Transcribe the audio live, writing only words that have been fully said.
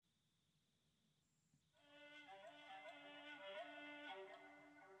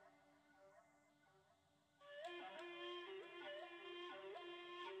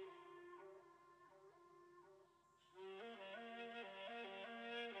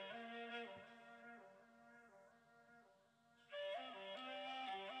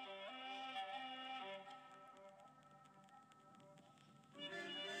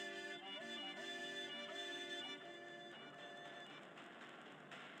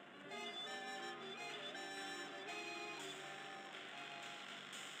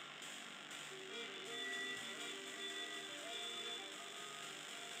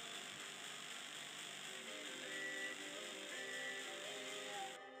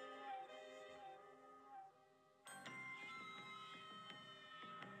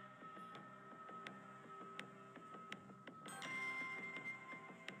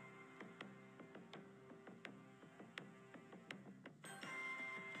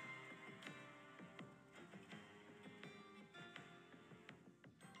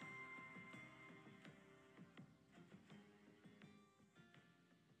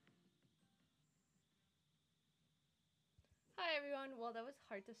Hi everyone. Well, that was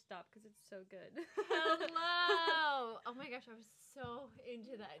hard to stop because it's so good. Hello! Oh my gosh, I was so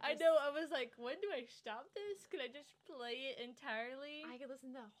into that. I know. I was like, when do I stop this? Could I just play it entirely? I could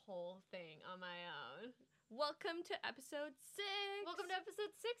listen to the whole thing on my own. Welcome to episode 6. Welcome to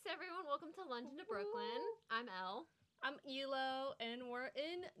episode 6, everyone. Welcome to London to Brooklyn. I'm Elle. I'm Elo, and we're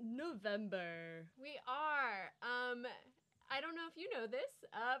in November. We are. I don't know if you know this,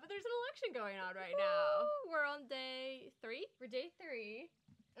 but there's an election going on right now. Woo! We're on day 3. We're day 3.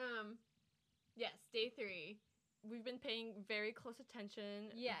 Yes, day 3. We've been paying very close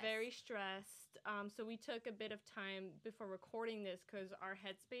attention. Yes. Very stressed. So we took a bit of time before recording this because our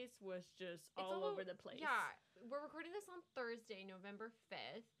headspace was just all over the place. Yeah, we're recording this on Thursday, November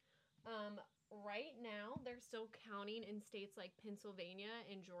 5th. Right now, they're still counting in states like Pennsylvania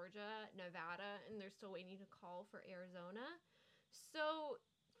and Georgia, Nevada, and they're still waiting to call for Arizona. So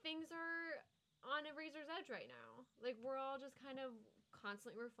things are on a razor's edge right now. Like, we're all just kind of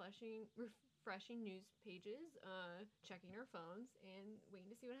constantly refreshing news pages, checking our phones, and waiting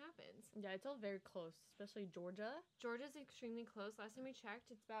to see what happens. Yeah, it's all very close, especially Georgia. Georgia's extremely close. Last time we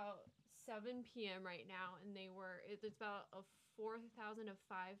checked, it's about 7 p.m. right now, and it's about a 4,000 to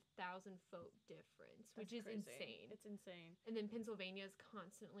 5,000 vote difference, which is crazy. insane. It's insane. And then Pennsylvania is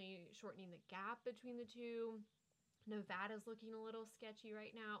constantly shortening the gap between the two. Nevada's looking a little sketchy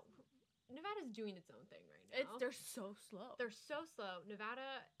right now. Nevada's doing its own thing right now. They're so slow. They're so slow.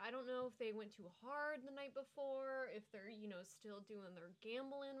 Nevada, I don't know if they went too hard the night before, if they're, still doing their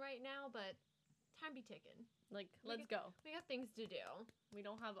gambling right now, but time be ticking. Let's go. We got things to do. We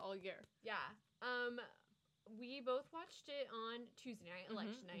don't have all year. Yeah. We both watched it on Tuesday night,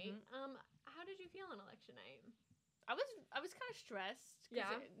 election night. How did you feel on election night? I was kind of stressed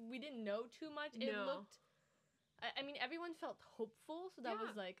because we didn't know too much. No. It looked, I mean, everyone felt hopeful, so that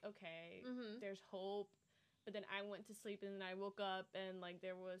was like, okay, there's hope. But then I went to sleep and then I woke up and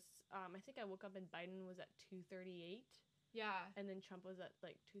there was, I think I woke up and Biden was at 238. Yeah. And then Trump was at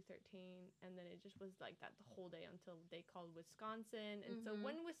 213. And then it just was like that the whole day until they called Wisconsin. And so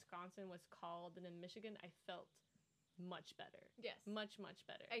when Wisconsin was called and in Michigan, I felt much better. Yes. Much, much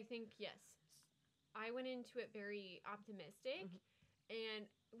better. I think, yes. I went into it very optimistic. And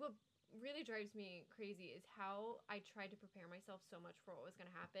what really drives me crazy is how I tried to prepare myself so much for what was going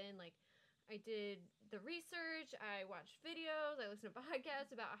to happen. Like, I did the research, I watched videos, I listened to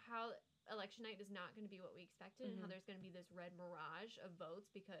podcasts about how election night is not going to be what we expected and how there's going to be this red mirage of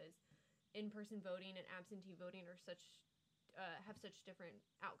votes because in-person voting and absentee voting are have such different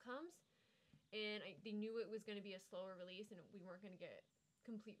outcomes. And they knew it was going to be a slower release and we weren't going to get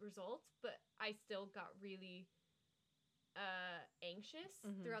complete results, but I still got really anxious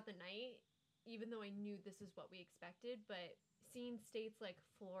throughout the night, even though I knew this is what we expected. But seeing states like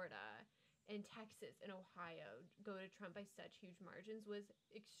Florida and Texas and Ohio go to Trump by such huge margins was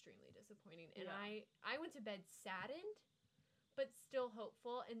extremely disappointing. And I went to bed saddened, but still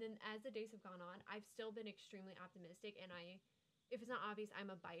hopeful. And then as the days have gone on, I've still been extremely optimistic. And if it's not obvious, I'm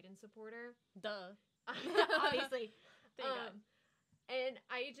a Biden supporter. Duh. Obviously. Thank God. And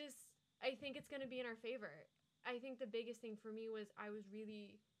I think it's going to be in our favor. I think the biggest thing for me was I was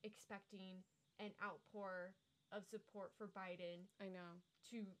really expecting an outpour of support for Biden. I know.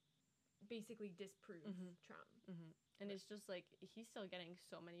 To basically disprove Trump. And it's just he's still getting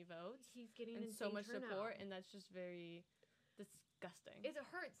so many votes. He's getting and so much turnout. support, and that's just very disgusting. It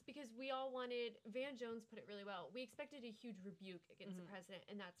hurts because we all wanted, Van Jones put it really well, we expected a huge rebuke against the president,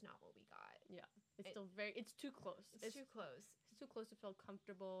 and that's not what we got. Yeah. It's too close. It's too close. It's too close to feel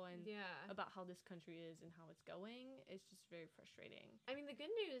comfortable and about how this country is and how it's going. It's just very frustrating. I mean, the good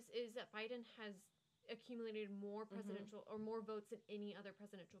news is that Biden has accumulated more presidential or more votes than any other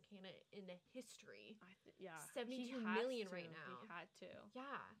presidential candidate in the history. 72 million right now. He had to.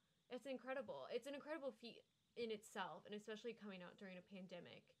 Yeah. It's incredible. It's an incredible feat in itself, and especially coming out during a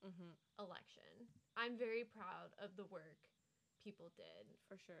pandemic election. I'm very proud of the work people did.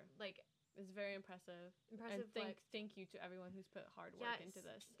 For sure. It's very impressive. And thank you to everyone who's put hard work into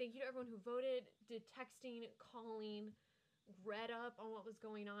this. Thank you to everyone who voted, did texting, calling, read up on what was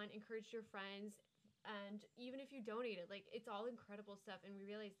going on, encouraged your friends, and even if you donated, it's all incredible stuff, and we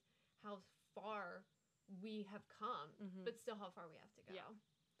realized how far we have come, but still how far we have to go. Yeah.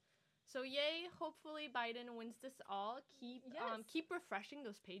 So yay! Hopefully Biden wins this all. Keep refreshing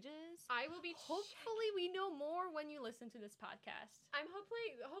those pages. I will be. Hopefully we know more when you listen to this podcast. I'm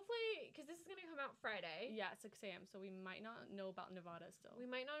hopefully because this is gonna come out Friday. Yeah, 6 a.m. So we might not know about Nevada still. We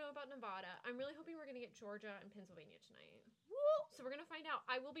might not know about Nevada. I'm really hoping we're gonna get Georgia and Pennsylvania tonight. Woo! So we're gonna find out.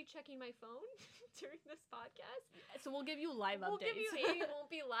 I will be checking my phone during this podcast. So we'll give you live updates. It won't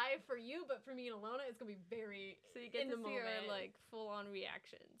be live for you, but for me and Alona, it's gonna be very. So you get to see our like full-on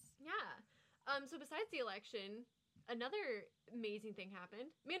reactions. Yeah. So besides the election, another amazing thing happened.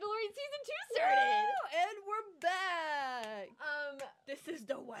 Mandalorian season 2 started, and we're back. This is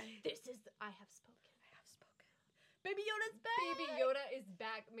the way. I have spoken. Baby Yoda's back. Baby Yoda is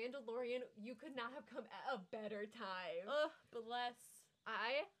back. Mandalorian, you could not have come at a better time. Bless.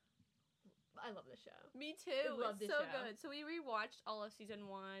 I love the show. Me too. Love it's the so show. good. So we rewatched all of season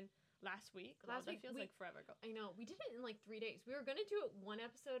 1 last week. That feels like forever ago. I know. We did it in like 3 days. We were gonna do it 1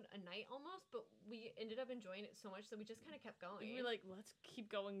 episode a night almost, but we ended up enjoying it so much that we just kind of kept going. We were like, let's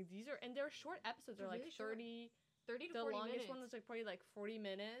keep going. They're short episodes. They're like really 30 to 40 minutes. The longest one was like probably like 40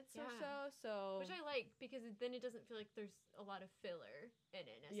 minutes or so. Which I like because then it doesn't feel like there's a lot of filler in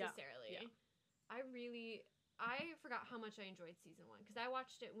it necessarily. Yeah. I forgot how much I enjoyed season 1 because I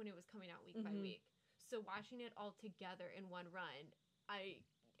watched it when it was coming out week by week. So watching it all together in one run, I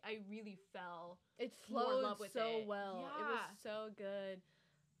really fell. It flowed in love with so it. well. Yeah. It was so good.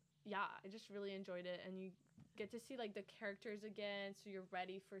 Yeah, I just really enjoyed it, and you get to see like the characters again, so you're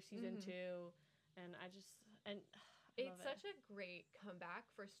ready for season 2. And it's such a great comeback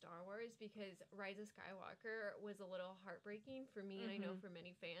for Star Wars because Rise of Skywalker was a little heartbreaking for me, and I know for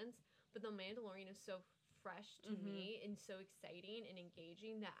many fans. But The Mandalorian is so fresh to me and so exciting and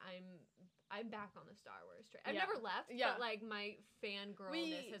engaging that I'm back on the Star Wars train. I've never left, but like my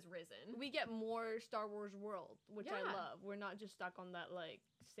fangirlness has risen. We get more Star Wars world, which I love. We're not just stuck on that like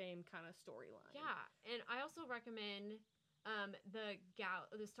same kind of storyline. Yeah, and I also recommend the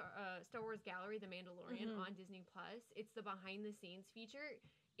Star Wars Gallery, The Mandalorian on Disney Plus. It's the behind the scenes feature.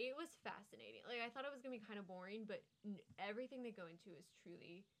 It was fascinating. Like I thought it was gonna be kind of boring, but everything they go into is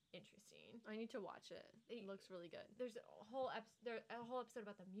truly interesting. I need to watch it. It looks really good. There's a whole episode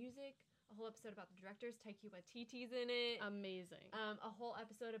about the music, a whole episode about the directors. Taika Waititi's in it. Amazing. A whole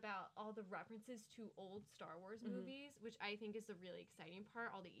episode about all the references to old Star Wars movies, which I think is the really exciting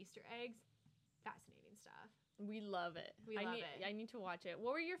part. All the Easter eggs, fascinating stuff. We love it. I need to watch it.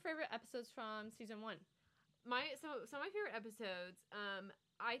 What were your favorite episodes from season 1? Some of my favorite episodes.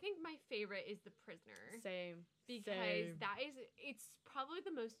 I think my favorite is The Prisoner. Same. Because it's probably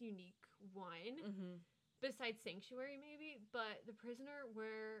the most unique one, besides Sanctuary maybe, but The Prisoner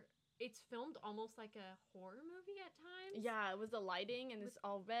where it's filmed almost like a horror movie at times. Yeah, it was the lighting and it's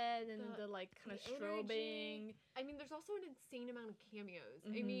all red and the like kind of strobing. I mean, there's also an insane amount of cameos.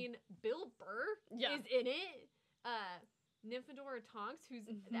 I mean, Bill Burr is in it. Nymphadora Tonks, who's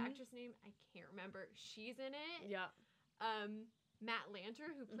the actress name I can't remember, she's in it. Yeah. Matt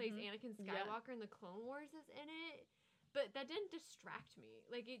Lanter, who plays Anakin Skywalker in the Clone Wars, is in it. But that didn't distract me.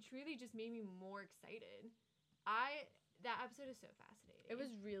 Like, it truly just made me more excited. That episode is so fascinating. It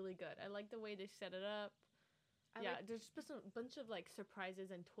was really good. I like the way they set it up. There's just a bunch of like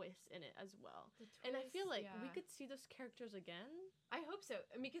surprises and twists in it as well. And I feel like we could see those characters again. I hope so.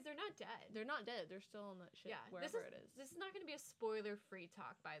 I mean, because they're not dead. They're not dead. They're still on that ship wherever it is. This is not going to be a spoiler-free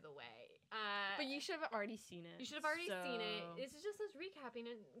talk, by the way. But you should have already seen it. You should have already seen it. This is just us recapping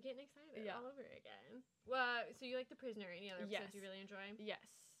and getting excited all over again. Well, so you like The Prisoner? Any other episodes you really enjoy? Yes.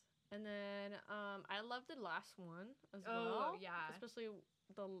 And then I love the last one as well. Oh, yeah. Especially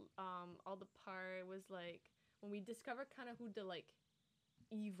the all the part was like when we discover kind of who the like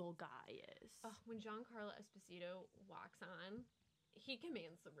evil guy is. When Giancarlo Esposito walks on, he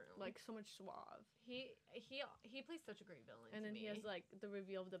commands the room. Like so much suave. He plays such a great villain. And then he has like the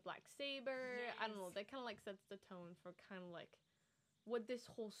reveal of the black saber. Yes. I don't know. That kind of like sets the tone for kind of like what this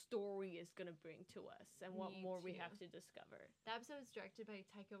whole story is gonna bring to us and what more we have to discover. The episode is directed by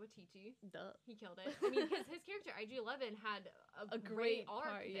Taika Waititi. Duh. He killed it. I mean, because his character IG-11 had a great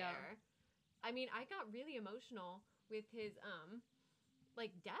arc there. Yeah. I mean, I got really emotional with his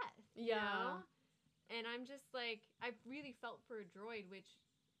like death. You know? And I'm just like, I really felt for a droid, which,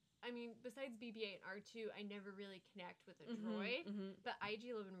 I mean, besides BB-8 and R2, I never really connect with a droid. But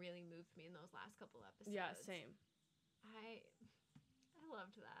IG-11 really moved me in those last couple episodes. Yeah, same. I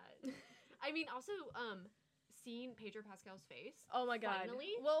loved that. I mean, also, seeing Pedro Pascal's face. Oh my god.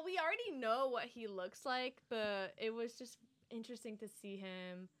 Finally. Well, we already know what he looks like, but it was just interesting to see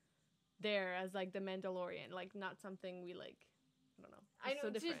him there as like the Mandalorian, like not something we like. I don't know.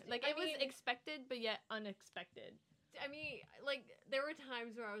 It's so different. Like it was expected, but yet unexpected. I mean, like there were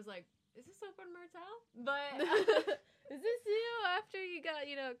times where I was like, is this Oakwood Martell? But is this you after you got,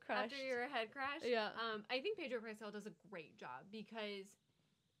 crushed? After your head crash? Yeah. I think Pedro Pascal does a great job because,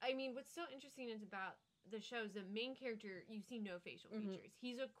 I mean, what's so interesting is about the show is the main character, you see no facial features.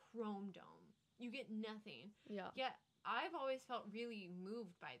 He's a chrome dome. You get nothing. Yeah. Yet, I've always felt really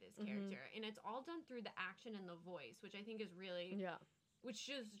moved by this character. And it's all done through the action and the voice, which I think is really... Yeah. Which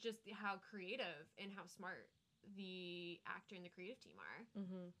shows just how creative and how smart the actor and the creative team are.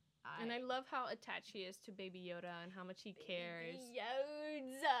 And I love how attached he is to Baby Yoda and how much he cares. Baby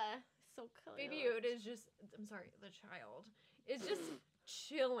Yoda. So cute. Baby Yoda is just... I'm sorry, the child is just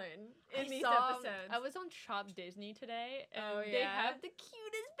chilling in these episodes. I was on Shop Disney today, and they have the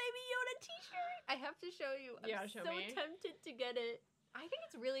cutest Baby Yoda t-shirt. I have to show you. I'm so tempted to get it. I think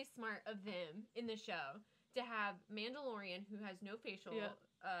it's really smart of them in the show to have Mandalorian, who has no facial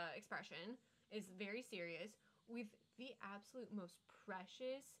expression, is very serious, with the absolute most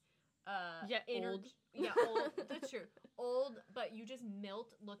precious, old. Yeah, old. That's true. Old, but you just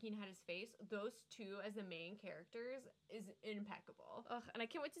melt looking at his face. Those two as the main characters is impeccable. Ugh, and I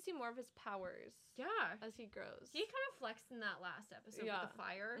can't wait to see more of his powers. Yeah. As he grows. He kind of flexed in that last episode with the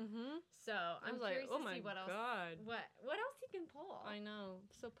fire. So I'm curious to see what else. What else he can pull. I know.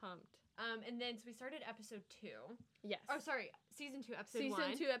 So pumped. And then so we started episode 2. Yes. Oh, sorry, season 2, episode 1.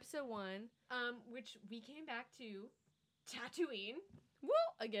 Season 2, episode 1. Which we came back to Tatooine. Woo!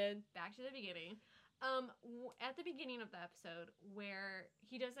 Again. Back to the beginning. At the beginning of the episode, where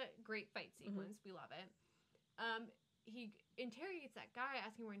he does a great fight sequence, we love it. He interrogates that guy,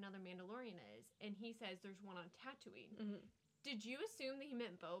 asking where another Mandalorian is, and he says there's one on Tatooine. Did you assume that he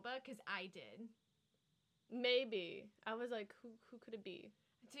meant Boba? Because I did. Maybe. I was like, who could it be?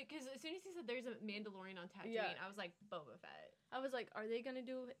 Because as soon as he said there's a Mandalorian on Tatooine, I was like, Boba Fett. I was like, are they gonna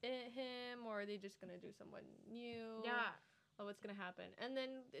do him, or are they just gonna do someone new? Yeah. Oh, what's gonna happen? And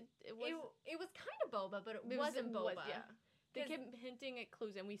then it was kind of Boba, but it wasn't Boba. They kept hinting at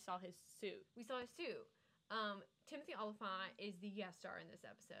clues, and we saw his suit. Timothy Olyphant is the guest star in this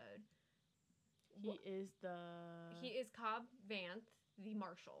episode. He is Cobb Vanth, the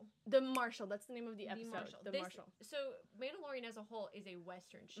Marshal. The Marshal. That's the name of the episode. The Marshal. So Mandalorian as a whole is a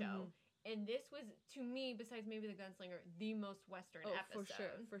Western show. And this was, to me, besides maybe The Gunslinger, the most Western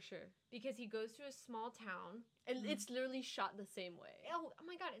episode. For sure. Because he goes to a small town. And it's literally shot the same way. Oh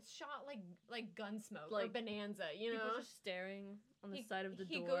my god, it's shot like Gunsmoke or Bonanza, you know? People just staring on the side of the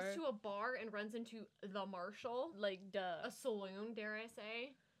door. He goes to a bar and runs into the Marshal. Like, duh. A saloon, dare I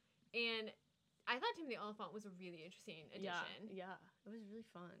say. And I thought Timothy Olyphant was a really interesting addition. Yeah. It was really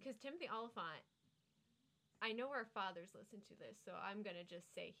fun. Because Timothy Olyphant... I know our fathers listen to this, so I'm going to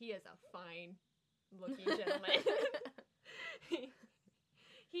just say he is a fine-looking gentleman.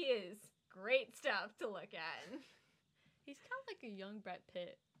 He is great stuff to look at. He's kind of like a young Brad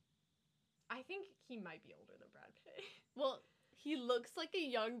Pitt. I think he might be older than Brad Pitt. Well, he looks like a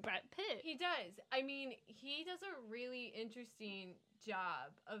young Brad Pitt. He does. I mean, he does a really interesting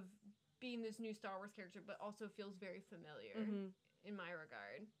job of being this new Star Wars character, but also feels very familiar in my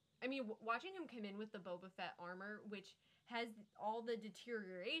regard. I mean, watching him come in with the Boba Fett armor, which has all the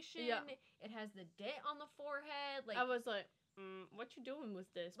deterioration, it has the dent on the forehead. Like, I was like, what you doing with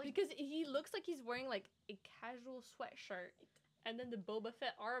this? Like, because he looks like he's wearing, like, a casual sweatshirt, and then the Boba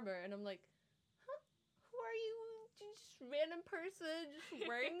Fett armor, and I'm like, huh? Who are you? Just random person just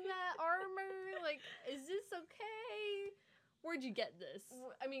wearing that armor? Like, is this okay? Where'd you get this?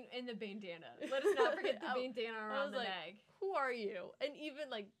 I mean, in the bandana. Let us not forget the bandana around the neck. Who are you? And even,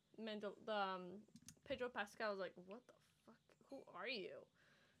 like, Pedro Pascal was like, what the fuck? Who are you?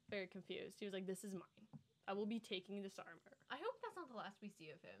 Very confused. He was like, this is mine. I will be taking this armor. I hope that's not the last we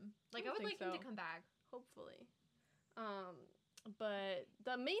see of him. Like, I would like him to come back. Hopefully. But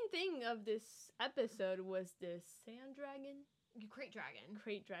the main thing of this episode was this sand dragon. Krayt dragon.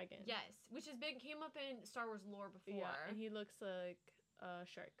 Krayt dragon. Yes. Which has came up in Star Wars lore before. Yeah, and he looks like a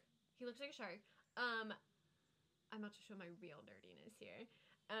shark. He looks like a shark. I'm about to show my real nerdiness here.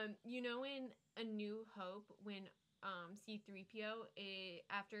 You know in A New Hope when C-3PO,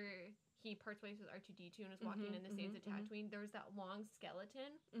 after he parts ways with R2-D2 and is walking in the sands of Tatooine, there's that long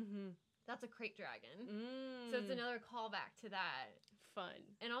skeleton. That's a Krayt dragon. So it's another callback to that. Fun.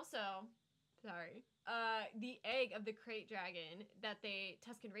 And also, the egg of the Krayt dragon that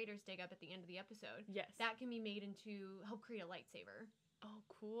Tusken Raiders dig up at the end of the episode. Yes. That can be made help create a lightsaber. Oh,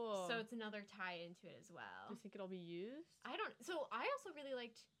 cool. So it's another tie into it as well. Do you think it'll be used? So I also really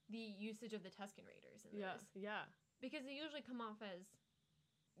liked the usage of the Tusken Raiders in this. Yeah. Because they usually come off as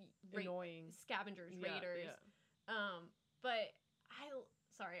annoying scavengers, raiders. Yeah. But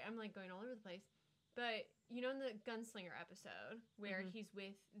I'm like going all over the place. But you know in the Gunslinger episode where he's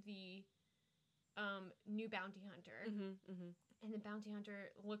with the new bounty hunter, and the bounty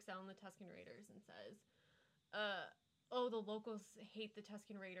hunter looks out on the Tusken Raiders and says, oh, the locals hate the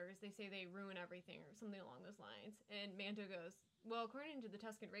Tusken Raiders. They say they ruin everything or something along those lines. And Mando goes, well, according to the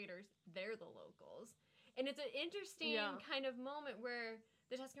Tusken Raiders, they're the locals. And it's an interesting kind of moment where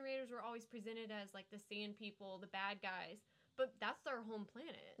the Tusken Raiders were always presented as, like, the sand people, the bad guys. But that's their home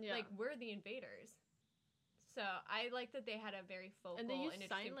planet. Yeah. Like, we're the invaders. So I like that they had a very focal and they use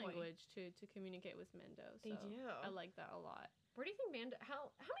sign language to communicate with Mando. So they do. I like that a lot. Where do you think Mando? How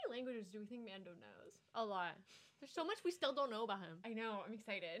many languages do we think Mando knows? A lot. There's so much we still don't know about him. I know. I'm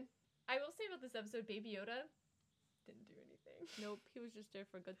excited. I will say about this episode, Baby Yoda didn't do anything. Nope. He was just there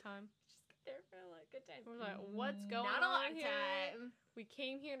for a good time. Just there for a good time. We're like, what's going on? Not a long time. We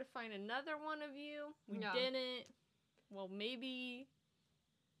came here to find another one of you. We didn't. Well, maybe.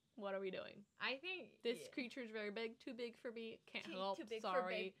 What are we doing? I think this creature is very big, too big for me. Can't help. Too big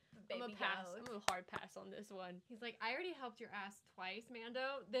sorry. I'm gonna pass. I'm gonna hard pass on this one. He's like, I already helped your ass twice,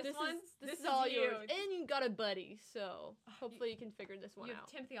 Mando. This is all yours, and you got a buddy. So hopefully you can figure this one out. You have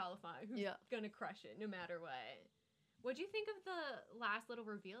Timothy Olyphant, who's gonna crush it no matter what. What do you think of the last little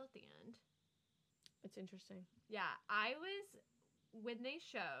reveal at the end? It's interesting. Yeah, I was when they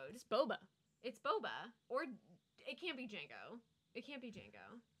showed. It's Boba. It's Boba, or it can't be Jango. It can't be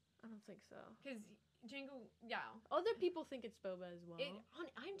Jango. I don't think so. Because Jango, other people think it's Boba as well. On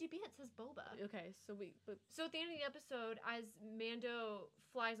IMDb, it says Boba. Okay, so So at the end of the episode, as Mando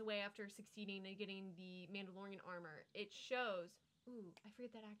flies away after succeeding and getting the Mandalorian armor, it shows... Ooh, I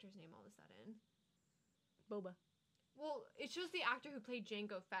forget that actor's name all of a sudden. Boba. Well, it shows the actor who played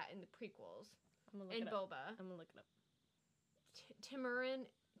Jango Fett in the prequels. I'm gonna look it up. Boba. I'm gonna look it up. Temurin,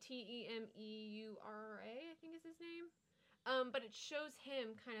 Temeura, I think is his name. But it shows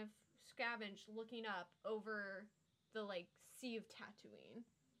him kind of scavenged looking up over the, like, Sea of Tatooine.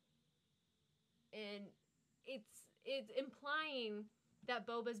 And it's implying that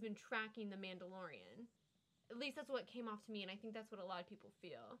Boba's been tracking the Mandalorian. At least that's what came off to me, and I think that's what a lot of people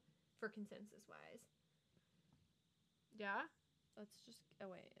feel, for consensus-wise. Yeah? Let's just... Oh,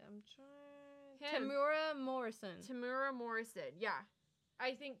 wait. I'm trying... Temuera Morrison, yeah.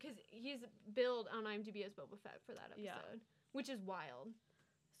 I think, because he's billed on IMDb as Boba Fett for that episode, which is wild.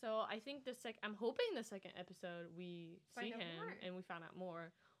 So I think I'm hoping the second episode we see him and we found out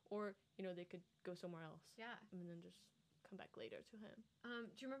more, or they could go somewhere else. Yeah, and then just come back later to him.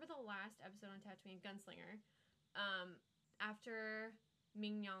 Do you remember the last episode on Tatooine, Gunslinger? After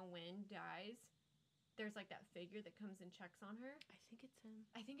Ming-Na Wen dies, there's like that figure that comes and checks on her. I think it's him.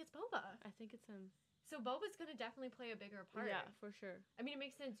 I think it's Boba. I think it's him. So Boba's gonna definitely play a bigger part. Yeah, for sure. I mean, it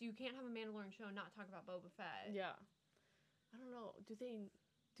makes sense. You can't have a Mandalorian show and not talk about Boba Fett. Yeah. I don't know. Do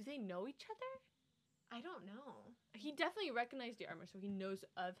they know each other? I don't know. He definitely recognized the armor, so he knows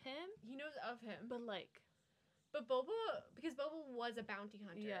of him. He knows of him. But Boba, because Boba was a bounty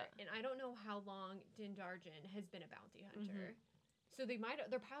hunter, and I don't know how long Din Djarin has been a bounty hunter. So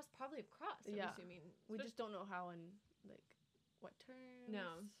their paths probably have crossed, I'm assuming. We just don't know how and, like, what terms.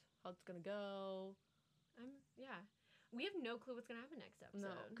 No. How it's gonna go. We have no clue what's gonna happen next episode.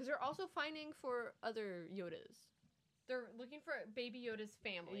 No, because they're also finding for other Yodas. They're looking for Baby Yoda's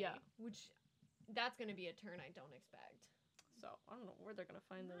family. Yeah. Which, that's gonna be a turn I don't expect. So, I don't know where they're gonna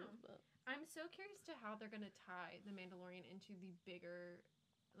find those, but... I'm so curious to how they're gonna tie the Mandalorian into the bigger,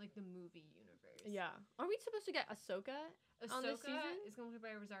 like, the movie universe. Yeah. Are we supposed to get Ahsoka on this season? Is gonna be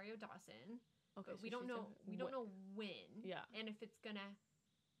played by Rosario Dawson. Okay, but we don't know when. Yeah. And if it's gonna...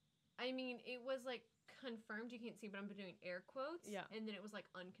 I mean, it was, like, confirmed. You can't see, but I'm doing air quotes. Yeah. And then it was, like,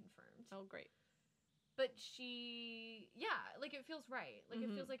 unconfirmed. Oh, great. But like, it feels right. Like, it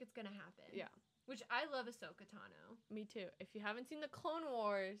feels like it's gonna happen. Yeah. Which, I love Ahsoka Tano. Me too. If you haven't seen the Clone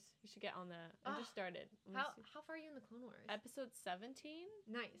Wars, you should get on that. I just started. How far are you in the Clone Wars? Episode 17.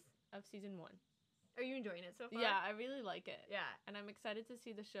 Nice. Of season 1. Are you enjoying it so far? Yeah, I really like it. Yeah. And I'm excited to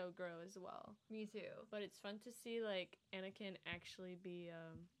see the show grow as well. Me too. But it's fun to see, like, Anakin actually be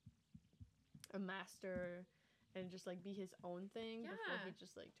a master and just, like, be his own thing before he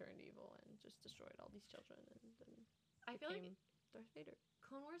just, like, turned evil and just destroyed all these children and then I feel like Darth Vader.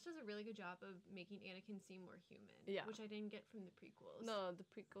 Clone Wars does a really good job of making Anakin seem more human. Yeah. Which I didn't get from the prequels. No, the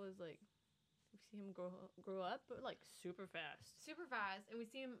prequel is, like, we see him grow up, but, like, super fast. Super fast, and we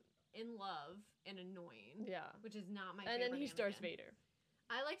see him in love and annoying. Yeah. Which is not my favorite. And then he's Anakin. Darth Vader.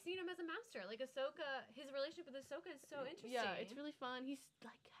 I like seeing him as a master. Like, Ahsoka, his relationship with Ahsoka is so interesting. Yeah, it's really fun. He's,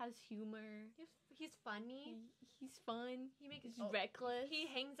 like, has humor. He's funny. He's fun. He's reckless. He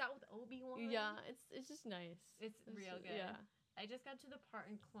hangs out with Obi-Wan. Yeah, it's just nice. It's real good. Yeah. I just got to the part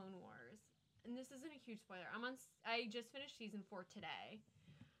in Clone Wars, and this isn't a huge spoiler. I just finished season 4 today.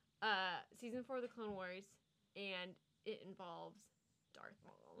 Season 4 of the Clone Wars, and it involves Darth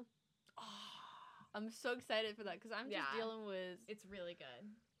Maul. I'm so excited for that because I'm just dealing with. It's really good.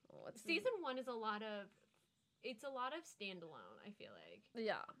 Season 1 is a lot of standalone. I feel like.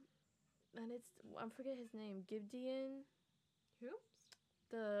 Yeah, and I forget his name. Gideon. Who?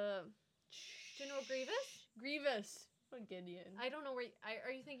 The General Grievous. Grievous. What Gideon? I don't know where.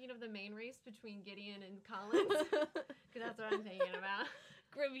 Are you thinking of the main race between Gideon and Collins? Because that's what I'm thinking about.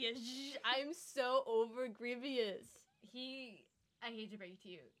 Grievous. I'm so over Grievous. I hate to break it to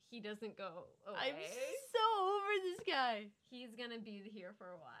you, he doesn't go away. I'm so over this guy. He's gonna be here for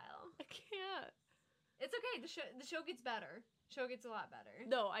a while. I can't. It's okay. The show gets better. Show gets a lot better.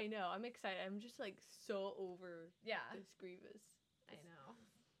 No, I know. I'm excited. I'm just like so over. This Grievous. I know.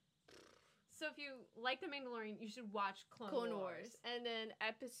 So if you like The Mandalorian, you should watch Clone Wars. And then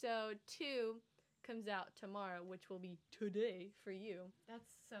episode 2 comes out tomorrow, which will be today for you.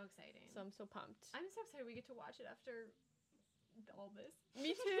 That's so exciting. So I'm so pumped. I'm so excited we get to watch it after all this.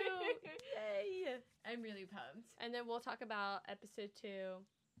 Me too. Yay. I'm really pumped. And then we'll talk about episode 2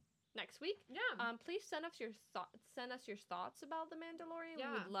 next week. Yeah. Please send us your thoughts about The Mandalorian.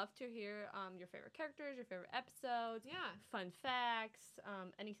 Yeah. We would love to hear your favorite characters, your favorite episodes. Yeah. Fun facts,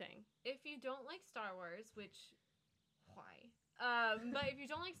 anything. If you don't like Star Wars, which why? But if you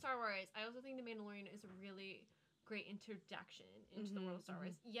don't like Star Wars, I also think The Mandalorian is a really great introduction into the world of Star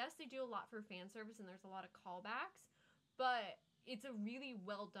Wars. Yes, they do a lot for fan service and there's a lot of callbacks, but it's a really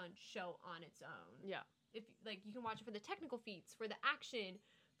well done show on its own. Yeah. If you can watch it for the technical feats, for the action,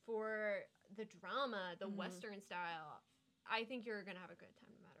 for the drama, the Western style. I think you're gonna have a good time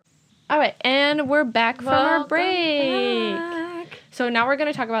no matter what. All right, and we're back from our break. So now we're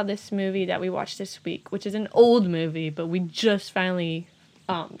gonna talk about this movie that we watched this week, which is an old movie, but we just finally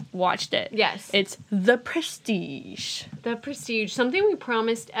watched it. Yes. It's The Prestige. The Prestige, something we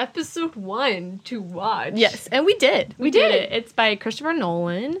promised episode 1 to watch. Yes, and we did. We did it. It's by Christopher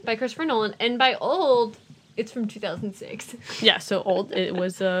Nolan. And by old, it's from 2006. Yeah, so old. It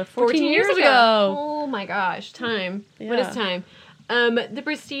was 14 years ago. Oh my gosh, time. Yeah. What is time? The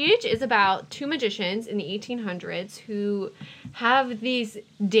Prestige is about two magicians in the 1800s who have these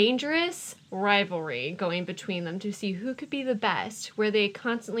dangerous rivalry going between them to see who could be the best, where they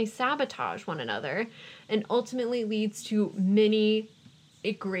constantly sabotage one another and ultimately leads to many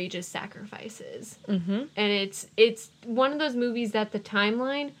egregious sacrifices. And it's one of those movies that the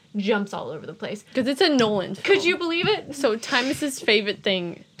timeline jumps all over the place. Because it's a Nolan film. Could you believe it? So time is his favorite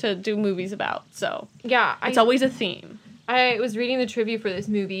thing to do movies about. So yeah, it's always a theme. I was reading the trivia for this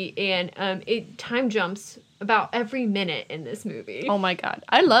movie, and time jumps about every minute in this movie. Oh my god.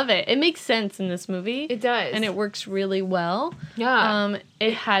 I love it. It makes sense in this movie. It does. And it works really well. Yeah.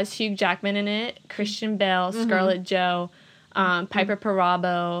 It has Hugh Jackman in it, Christian Bale, Scarlett Jo, Piper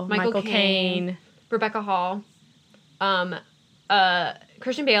Perabo, Michael Caine, Rebecca Hall,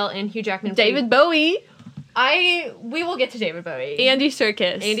 Christian Bale, and Hugh Jackman. David Bowie. We will get to David Bowie. Andy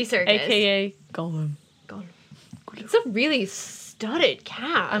Serkis. AKA Gollum. It's a really studded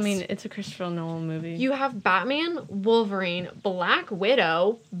cast. I mean, it's a Christopher Nolan movie. You have Batman, Wolverine, Black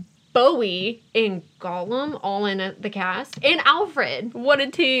Widow, Bowie, and Gollum all in the cast. And Alfred. What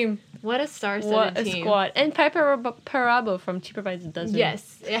a team. What a star-studded What a team. squad. And Piper Perabo from She Provides a Dozen.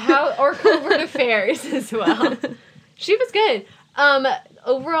 Yes. Or Covert Affairs as well. She was good.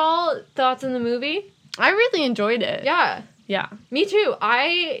 Overall, thoughts on the movie? I really enjoyed it. Yeah. Yeah. Me too.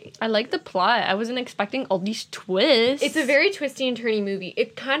 I like the plot. I wasn't expecting all these twists. It's a very twisty and turny movie.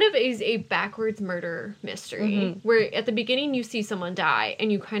 It kind of is a backwards murder mystery where at the beginning you see someone die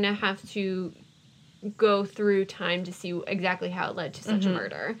and you kind of have to go through time to see exactly how it led to such a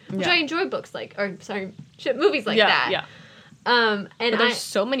murder. Which I enjoy movies like that. Yeah. And but there's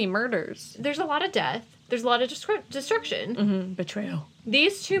so many murders. There's a lot of death. There's a lot of destruction. Betrayal.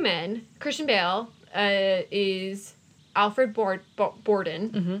 These two men, Christian Bale is Alfred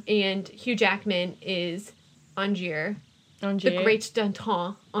Borden, and Hugh Jackman is Angier. The Great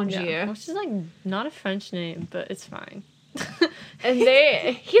Danton Angier. Yeah. Which is, like, not a French name, but it's fine. And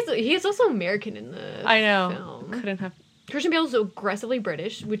he's also American in the film. Couldn't have. Christian Bale is aggressively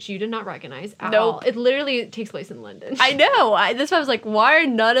British, which you did not recognize at all. It literally takes place in London. I know. That's why I was like, why are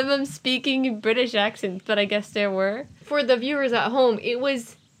none of them speaking British accents? But I guess there were. For the viewers at home, it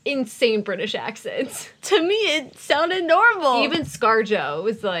was insane British accents. To me, it sounded normal. Even ScarJo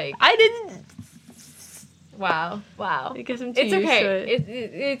was like... I didn't... Wow. I guess I'm too It's okay. used to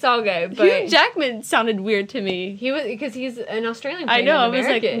it. It's all good. But Hugh Jackman sounded weird to me. Because he's an Australian. I know. I was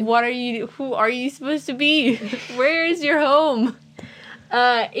like, who are you supposed to be? Where is your home?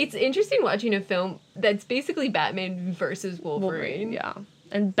 It's interesting watching a film that's basically Batman versus Wolverine. Yeah.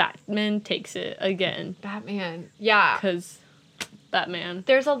 And Batman takes it again. Batman. Yeah. Because Batman.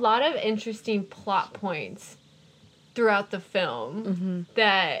 There's a lot of interesting plot points throughout the film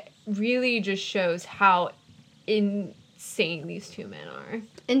that really just shows how insane these two men are.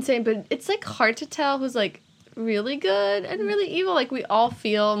 Insane, but it's like hard to tell who's like really good and really evil. Like we all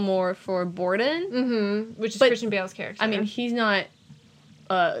feel more for Borden. Which is Christian Bale's character. I mean, he's not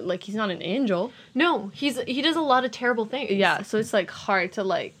he's not an angel. No, he does a lot of terrible things. Yeah, so it's like hard to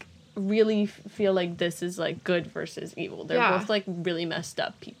like really feel like this is like good versus evil. They're both like really messed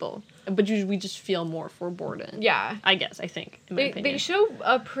up people, but we just feel more for Borden. Yeah, I think in my opinion. They show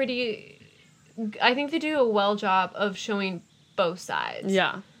a pretty. I think they do a well job of showing both sides.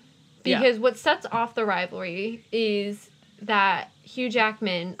 Yeah, because what sets off the rivalry is that Hugh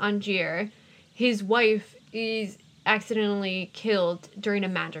Jackman, Angier, his wife is accidentally killed during a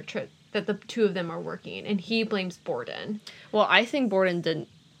magic trick that the two of them are working, and he blames Borden. Well, I think Borden didn't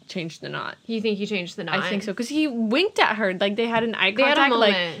change the knot. You think he changed the knot? I think so, because he winked at her. Like, they had an eye contact. They had a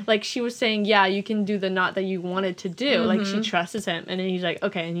moment. Like she was saying, yeah, you can do the knot that you wanted to do. Like, she trusts him, and then he's like,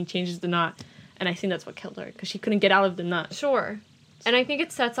 okay, and he changes the knot. And I think that's what killed her, because she couldn't get out of the knot. Sure. And I think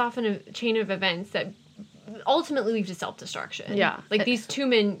it sets off a chain of events that ultimately leads to self-destruction. Yeah. Like, these two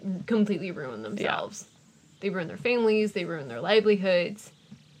men completely ruin themselves. They ruin their families. They ruin their livelihoods.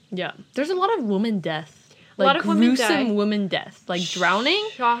 Yeah. There's a lot of woman death. Like, a lot of gruesome woman death. Like drowning,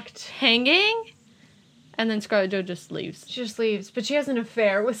 shocked, hanging, and then Scarlett Jo just leaves. She just leaves. But she has an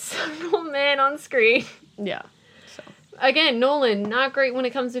affair with several men on screen. Yeah. So again, Nolan, not great when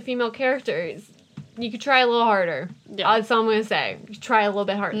it comes to female characters. You could try a little harder. Yeah. That's all I'm going to say. You could try a little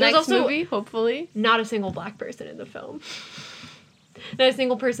bit harder. Next There's also movie, hopefully. Not a single black person in the film. Not a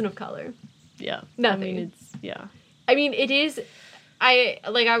single person of color. Yeah. Nothing. I mean, it is. I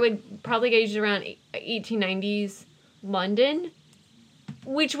would probably gauge it around 1890s London,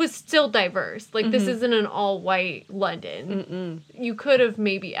 which was still diverse. Like, this isn't an all-white London. You could have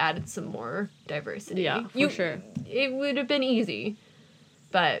maybe added some more diversity. Yeah, for sure. It would have been easy.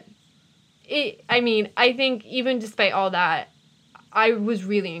 But, I think even despite all that, I was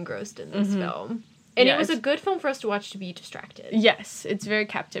really engrossed in this film. And it was a good film for us to watch to be distracted. Yes, it's very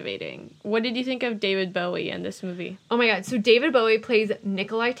captivating. What did you think of David Bowie in this movie? Oh my god, so David Bowie plays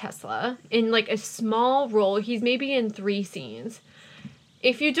Nikolai Tesla in like a small role. He's maybe in 3 scenes.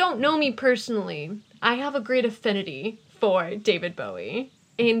 If you don't know me personally, I have a great affinity for David Bowie.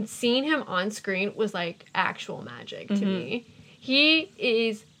 And seeing him on screen was like actual magic to me. He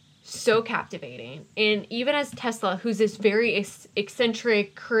is so captivating. And even as Tesla, who's this very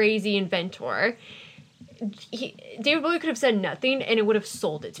eccentric, crazy inventor, David Bowie could have said nothing and it would have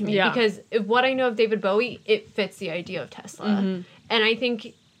sold it to me. Because if what I know of David Bowie, it fits the idea of Tesla. And I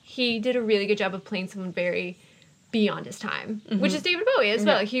think he did a really good job of playing someone very beyond his time, which is David Bowie as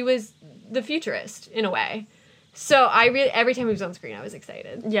well. He was the futurist in a way. So every time he was on screen, I was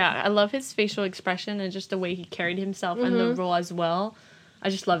excited. Yeah, I love his facial expression and just the way he carried himself in the role as well. I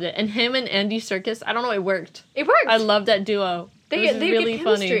just loved it. And him and Andy Serkis, I don't know, it worked. It worked. I love that duo. They really get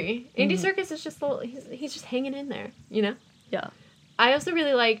chemistry. Funny. Andy Serkis is just he's just hanging in there, you know? Yeah. I also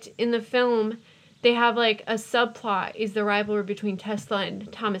really liked in the film, they have like a subplot is the rivalry between Tesla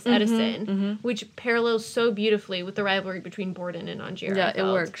and Thomas Edison, which parallels so beautifully with the rivalry between Borden and Angier. Yeah, it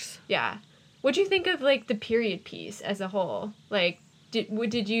works. Yeah. What do you think of like the period piece as a whole? Like,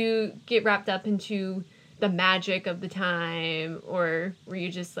 did you get wrapped up into the magic of the time, or were you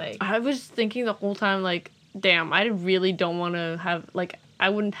just like? I was thinking the whole time, like, damn, I really don't want to have, like, I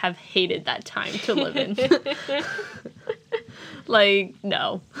wouldn't have hated that time to live in. Like,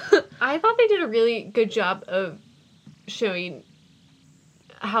 no. I thought they did a really good job of showing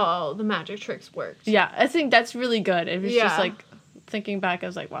how the magic tricks worked. Yeah, I think that's really good. It was just like, thinking back, I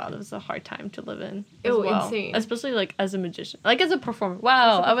was like, wow, that was a hard time to live in. Insane. Especially, like, as a magician. Like, as a performer.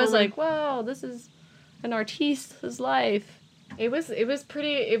 Wow. I was like, wow, this is an artiste's life. It was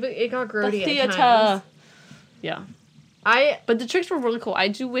pretty, it got grody the at times. Yeah. But the tricks were really cool. I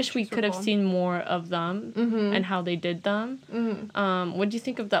do wish we could have seen more of them and how they did them. What do you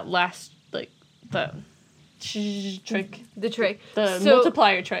think of that last, like, the trick? The trick. The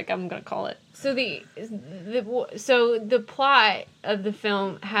multiplier trick, I'm going to call it. So the plot of the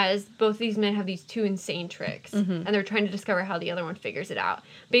film has both these men have these 2 insane tricks, and they're trying to discover how the other one figures it out.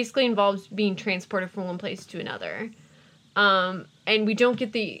 Basically involves being transported from one place to another. And we don't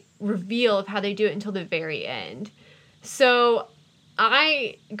get the reveal of how they do it until the very end. So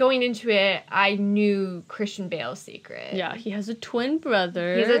going into it, I knew Christian Bale's secret. Yeah, he has a twin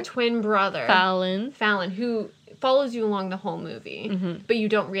brother. He has a twin brother. Fallon, who follows you along the whole movie, but you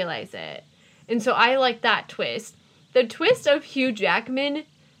don't realize it. And so I like that twist. The twist of Hugh Jackman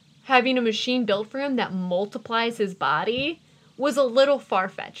having a machine built for him that multiplies his body was a little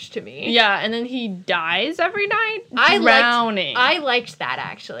far-fetched to me. Yeah, and then he dies every night, drowning. I liked that,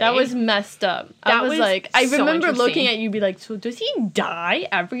 actually. That was messed up. I was like, I remember looking at you, be like, so does he die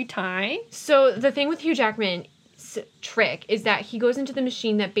every time? So the thing with Hugh Jackman's trick is that he goes into the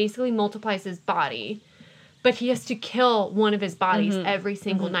machine that basically multiplies his body, but he has to kill one of his bodies every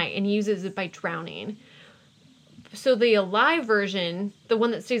single night, and he uses it by drowning. So the alive version, the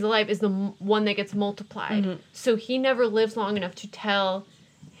one that stays alive, is the one that gets multiplied. So he never lives long enough to tell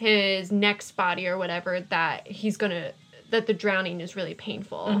his next body or whatever that that the drowning is really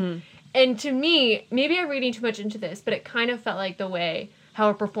painful. And to me, maybe I'm reading too much into this, but it kind of felt like the way how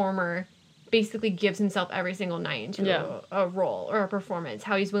a performer basically gives himself every single night into a role or a performance,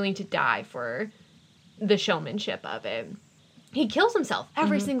 how he's willing to die for the showmanship of it. He kills himself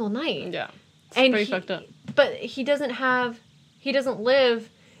every single night. Yeah. It's pretty fucked up. But he doesn't live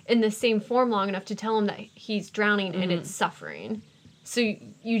in the same form long enough to tell him that he's drowning and it's suffering. So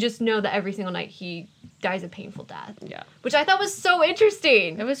you just know that every single night he dies a painful death. Yeah. Which I thought was so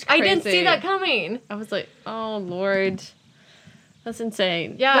interesting. It was crazy. I didn't see that coming. I was like, oh, Lord. That's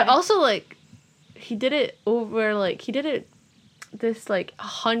insane. Yeah. But also, like, he did it this, like,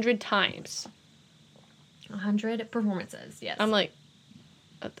 100 times. 100 performances, yes. I'm like,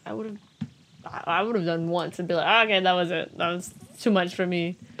 I would have done once and be like, oh, okay, that was it. That was too much for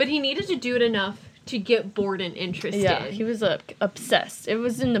me. But he needed to do it enough to get Borden interested. Yeah, he was obsessed. It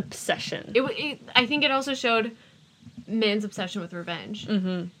was an obsession. I think it also showed man's obsession with revenge.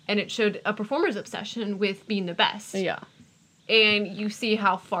 And it showed a performer's obsession with being the best. Yeah. And you see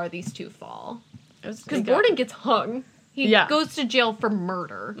how far these two fall. Because Borden Borden gets hung. He goes to jail for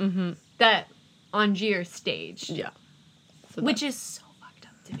murder that Angier staged. Yeah. So which is so fucked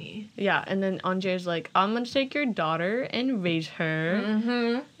up to me. Yeah, and then Angier's like, I'm going to take your daughter and raise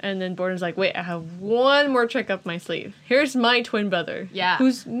her. And then Borden's like, wait, I have one more trick up my sleeve. Here's my twin brother. Yeah.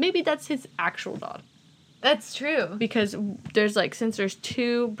 Maybe that's his actual daughter. That's true. Because since there's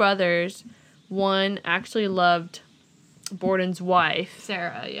two brothers, one actually loved Borden's wife.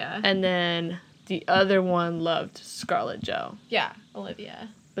 Sarah, yeah. And then the other one loved Scarlett Jo. Yeah, Olivia.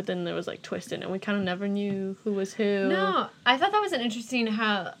 But then there was like twisted, and we kind of never knew who was who. No, I thought that was an interesting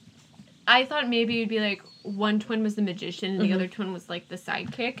how. I thought maybe it'd be like one twin was the magician and the other twin was like the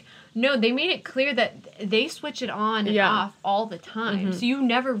sidekick. No, they made it clear that they switch it on and off all the time, so you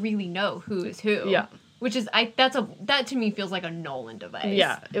never really know who is who. Yeah, which is that to me feels like a Nolan device.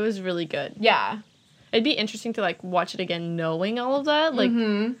 Yeah, it was really good. Yeah, it'd be interesting to like watch it again, knowing all of that, like.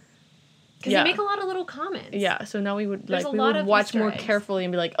 Because they make a lot of little comments. Yeah, so now we would watch more carefully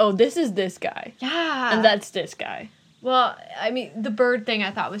and be like, oh, this is this guy. Yeah. And that's this guy. Well, I mean, the bird thing I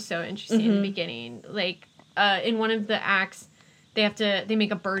thought was so interesting in the beginning. Like, in one of the acts, they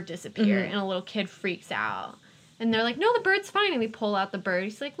make a bird disappear and a little kid freaks out. And they're like, no, the bird's fine. And they pull out the bird.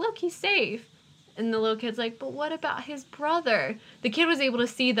 He's like, look, he's safe. And the little kid's like, but what about his brother? The kid was able to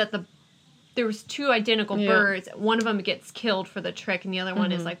see that there was two identical birds. One of them gets killed for the trick, and the other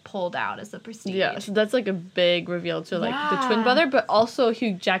one is like pulled out as the prestige. Yeah, so that's like a big reveal to like the twin brother, but also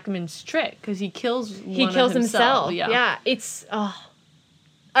Hugh Jackman's trick because he kills himself. Yeah, it's I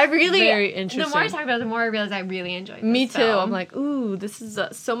really very interesting. The more I talk about it, the more I realize I really enjoyed this Me too. film. I'm like, ooh, this is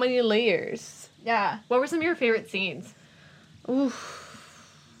so many layers. Yeah. What were some of your favorite scenes? Oof.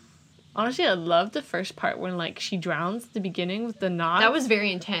 Honestly, I love the first part when like she drowns at the beginning with the knot. That was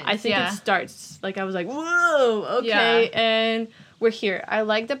very intense. I think it starts like I was like, whoa, okay, and we're here. I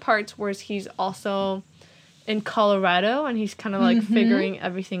like the parts where he's also in Colorado and he's kind of like figuring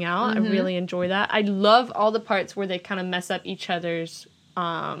everything out. I really enjoy that. I love all the parts where they kind of mess up each other's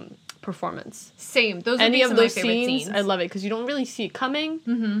performance. Same. Those any would be of some those of my favorite scenes, I love it because you don't really see it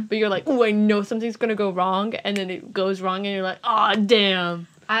coming, but you're like, oh, I know something's gonna go wrong, and then it goes wrong, and you're like, oh, damn.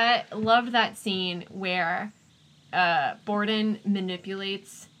 I loved that scene where Borden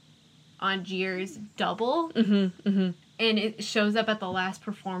manipulates Angier's double, and it shows up at the last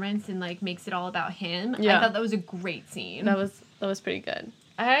performance and like makes it all about him. Yeah. I thought that was a great scene. That was pretty good.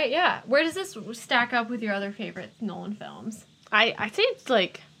 Yeah. Where does this stack up with your other favorite Nolan films? I think it's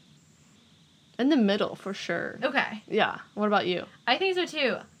like in the middle for sure. Okay. Yeah. What about you? I think so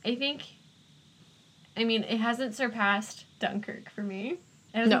too. I mean, it hasn't surpassed Dunkirk for me.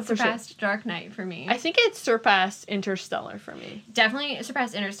 It hasn't surpassed Dark Knight for me. I think it's surpassed Interstellar for me. Definitely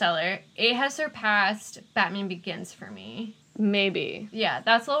surpassed Interstellar. It has surpassed Batman Begins for me. Maybe. Yeah,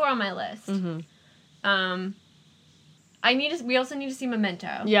 that's lower on my list. We also need to see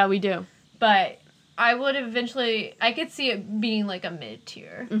Memento. Yeah, we do. But I would eventually, I could see it being like a mid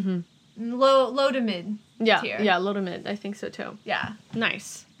tier. Mm-hmm. Low to mid tier. Yeah, low to mid. I think so too. Yeah.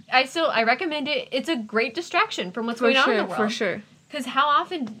 Nice. I recommend it. It's a great distraction from what's going on in the world. For sure. Because how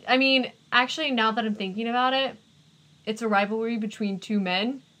often, I mean, actually, now that I'm thinking about it, it's a rivalry between two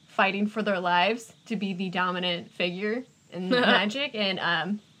men fighting for their lives to be the dominant figure in magic.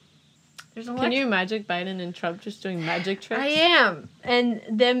 And there's a lot. Can you imagine Biden and Trump just doing magic tricks? I am. And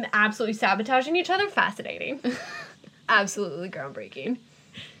them absolutely sabotaging each other, fascinating. Absolutely groundbreaking.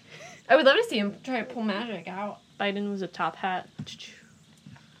 I would love to see him try to pull magic out. Biden was a top hat.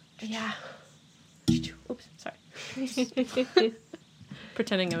 Yeah. Oops, sorry.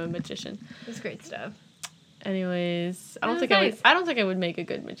 Pretending I'm a magician. That's great stuff. Anyways, I don't think I would make a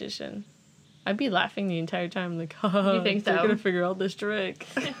good magician. I'd be laughing the entire time, like, haha, you think so? They're gonna figure out this trick.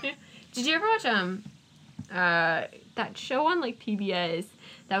 Did you ever watch that show on like PBS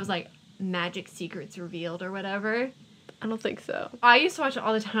that was like Magic Secrets Revealed or whatever? I don't think so. I used to watch it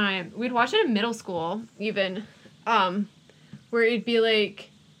all the time. We'd watch it in middle school, even, where it'd be like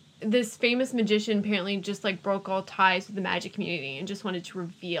this famous magician apparently just like broke all ties with the magic community and just wanted to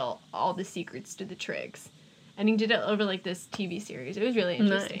reveal all the secrets to the tricks. And he did it over like this TV series. It was really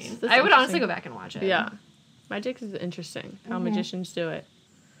interesting. Nice. I would honestly go back and watch it. Yeah. Magic is interesting, how magicians do it.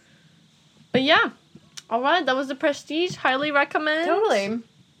 But yeah. Alright, that was The Prestige. Highly recommend. Totally.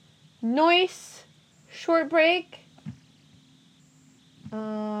 Nice. Short break.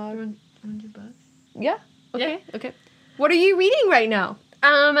 Yeah. Okay. Yeah. Okay. What are you reading right now?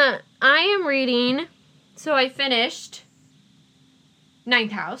 I am reading. So I finished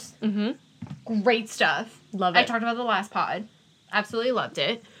Ninth House. Mm-hmm. Great stuff. Love it. I talked about the last pod. Absolutely loved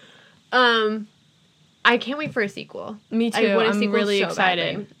it. I can't wait for a sequel. Me too. I'm really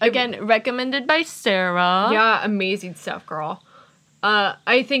excited. Again, recommended by Sarah. Yeah, amazing stuff, girl.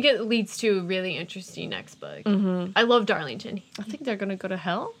 I think it leads to a really interesting next book. Mm-hmm. I love Darlington. I think they're gonna go to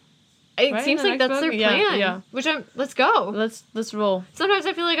hell. It right? seems like that's their plan. Yeah. Which let's go. Let's roll. Sometimes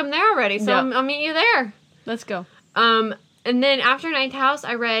I feel like I'm there already, so I'll meet you there. Let's go. And then after Ninth House,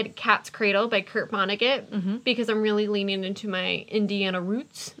 I read Cat's Cradle by Kurt Vonnegut because I'm really leaning into my Indiana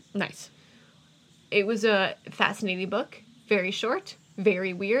roots. Nice. It was a fascinating book. Very short.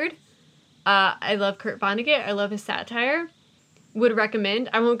 Very weird. I love Kurt Vonnegut. I love his satire. Would recommend.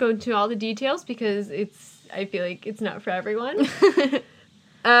 I won't go into all the details because I feel like it's not for everyone.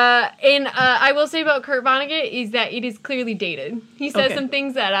 And I will say about Kurt Vonnegut is that it is clearly dated. He says some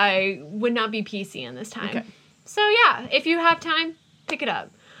things that I would not be PC in this time. Okay. So yeah, if you have time, pick it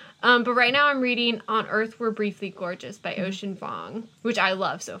up. But right now I'm reading On Earth We're Briefly Gorgeous by Ocean Vuong, which I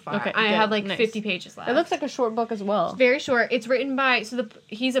love so far. I have like 50 pages left. It looks like a short book as well. It's very short. It's written by,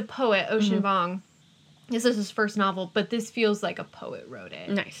 he's a poet, Ocean Vuong. This is his first novel, but this feels like a poet wrote it.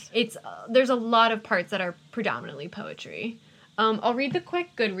 Nice. It's there's a lot of parts that are predominantly poetry. I'll read the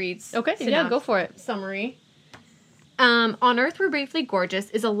quick Goodreads. Okay, yeah, go for it. Summary. On Earth We're Briefly Gorgeous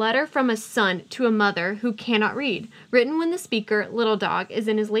is a letter from a son to a mother who cannot read. Written when the speaker, Little Dog, is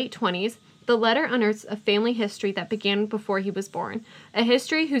in his late 20s, the letter unearths a family history that began before he was born, a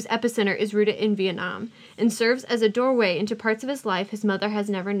history whose epicenter is rooted in Vietnam, and serves as a doorway into parts of his life his mother has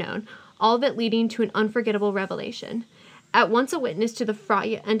never known, all of it leading to an unforgettable revelation. At once a witness to the fraught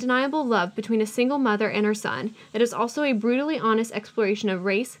yet undeniable love between a single mother and her son, it is also a brutally honest exploration of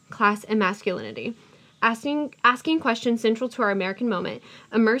race, class, and masculinity. Asking questions central to our American moment,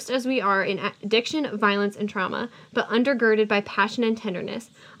 immersed as we are in addiction, violence, and trauma, but undergirded by passion and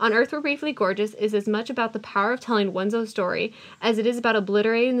tenderness. On Earth We're Briefly Gorgeous is as much about the power of telling one's own story as it is about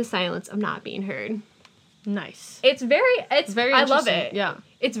obliterating the silence of not being heard. Nice. It's very I love it. Yeah.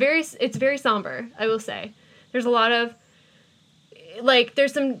 It's very somber, I will say. There's a lot of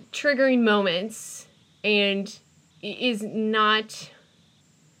there's some triggering moments, and it is not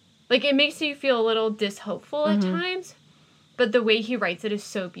it makes you feel a little dishopeful at times, but the way he writes it is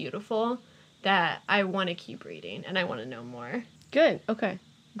so beautiful that I want to keep reading and I want to know more. Good. Okay.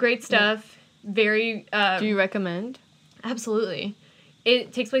 Great stuff. Yeah. Very do you recommend? Absolutely.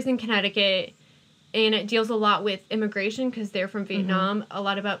 It takes place in Connecticut, and it deals a lot with immigration because they're from Vietnam, a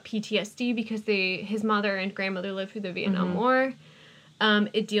lot about PTSD because his mother and grandmother lived through the Vietnam War.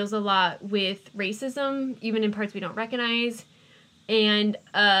 It deals a lot with racism, even in parts we don't recognize, and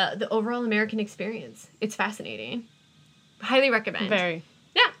the overall American experience. It's fascinating. Highly recommend. Very.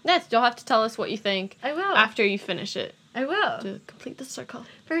 Yeah. Yes, you'll have to tell us what you think. I will. After you finish it. I will. To complete the circle.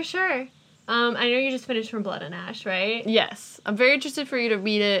 For sure. I know you just finished From Blood and Ash, right? Yes. I'm very interested for you to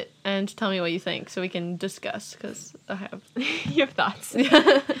read it and to tell me what you think so we can discuss, because I have... You have thoughts.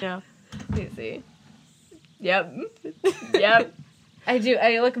 Yeah. Let me see. Yep. Yep. I do.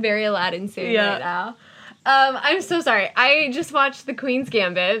 I look very Aladdin soon right now. I'm so sorry. I just watched The Queen's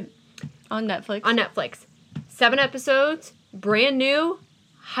Gambit. On Netflix. 7 episodes, brand new,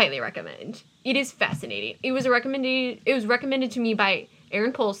 highly recommend. It is fascinating. It was recommended to me by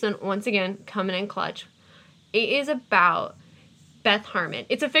Aaron Paulson, once again, coming in clutch. It is about Beth Harmon.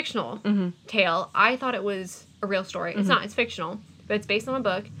 It's a fictional tale. I thought it was a real story. It's not. It's fictional, but it's based on a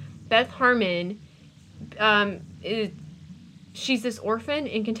book. Beth Harmon, she's this orphan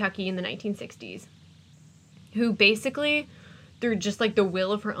in Kentucky in the 1960s who basically, through just like the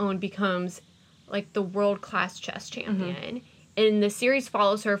will of her own, becomes like the world-class chess champion. And the series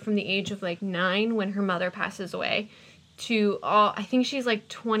follows her from the age of like 9 when her mother passes away to I think she's like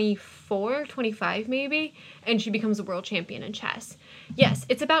 24, 25 maybe, and she becomes a world champion in chess. Yes,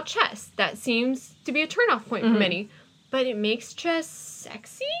 it's about chess. That seems to be a turnoff point for many, but it makes chess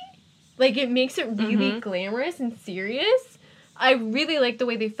sexy. Like, it makes it really glamorous and serious. I really like the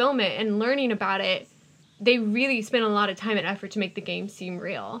way they film it, and learning about it, they really spent a lot of time and effort to make the game seem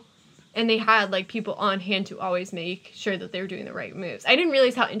real. And they had, like, people on hand to always make sure that they were doing the right moves. I didn't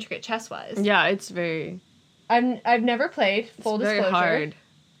realize how intricate chess was. Yeah, it's very... I've never played, full disclosure. Very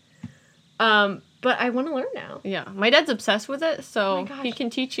hard. But I want to learn now. Yeah, my dad's obsessed with it, so he can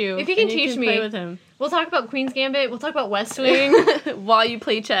teach you. If he can teach me, play with him. We'll talk about Queen's Gambit. We'll talk about West Wing while you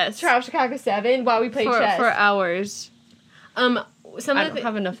play chess. Trial Chicago 7 while we play chess for hours. I don't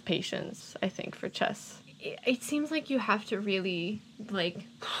have enough patience, I think, for chess. It seems like you have to really like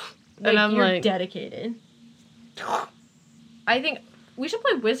and I'm you're dedicated. I think we should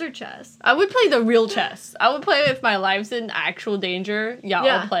play wizard chess. I would play the real chess. I would play if my life's in actual danger. Yeah,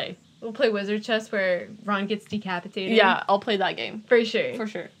 I'll play. We'll play wizard chess where Ron gets decapitated. Yeah, I'll play that game. For sure. For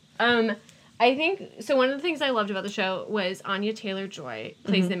sure. I think, so one of the things I loved about the show was Anya Taylor-Joy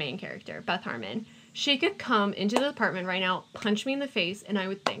plays the main character, Beth Harmon. She could come into the apartment right now, punch me in the face, and I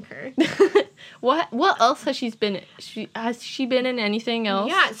would thank her. What else has she been in? Has she been in anything else?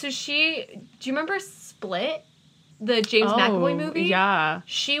 Yeah, so do you remember Split? The James McAvoy movie? Yeah.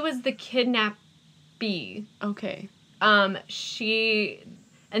 She was the kidnappee. Okay. And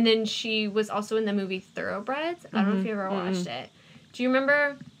then she was also in the movie Thoroughbreds. I don't know if you ever watched it. Do you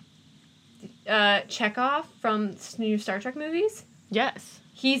remember Chekhov from new Star Trek movies? Yes.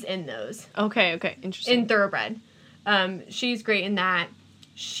 He's in those. Okay, interesting. In Thoroughbred. She's great in that.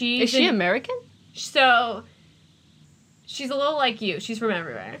 Is she American? So, she's a little like you. She's from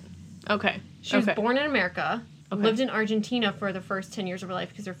everywhere. Okay. She was born in America, lived in Argentina for the first 10 years of her life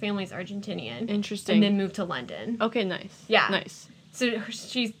because her family's Argentinian. Interesting. And then moved to London. Okay, nice. Yeah. Nice. So,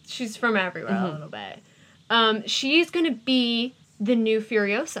 she's from everywhere a little bit. She's going to be the new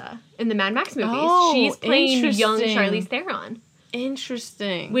Furiosa in the Mad Max movies. Oh, she's playing young Charlize Theron.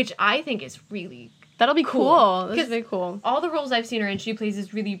 Interesting. Which I think is really That'll be cool. That's very cool. All the roles I've seen her in, she plays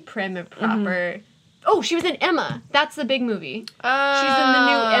is really prim and proper. Oh, she was in Emma. That's the big movie. She's in the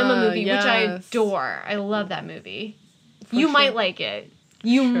new Emma movie, which I adore. I love that movie. You might like it.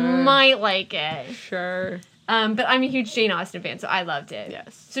 You might like it. Sure. But I'm a huge Jane Austen fan, so I loved it.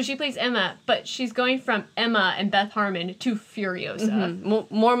 Yes. So she plays Emma, but she's going from Emma and Beth Harmon to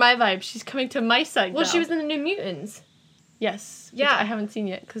Furiosa. More my vibe. She's coming to my side Well, now. she was in the New Mutants. Yes. Yeah. I haven't seen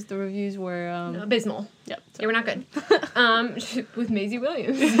yet because the reviews were... abysmal. Yep. They were not good. With Maisie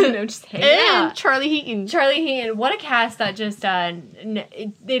Williams. Just hanging and out. Charlie Heaton. Charlie Heaton. What a cast that just... they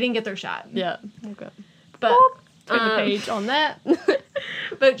didn't get their shot. Yeah. Okay. But... Turn the page on that.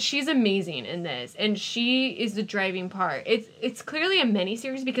 But she's amazing in this, and she is the driving part. It's clearly a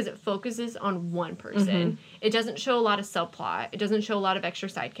miniseries because it focuses on one person. It doesn't show a lot of subplot. It doesn't show a lot of extra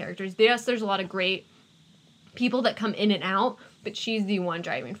side characters. Yes, there's a lot of great people that come in and out, but she's the one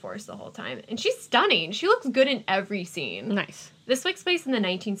driving force the whole time. And she's stunning. She looks good in every scene. Nice. This takes place in the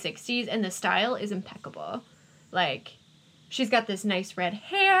 1960s, and the style is impeccable. Like, she's got this nice red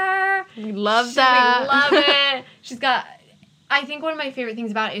hair. We love that. We love it. She's got... I think one of my favorite things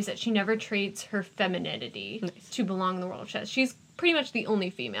about it is that she never trades her femininity to belong in the world of chess. She's pretty much the only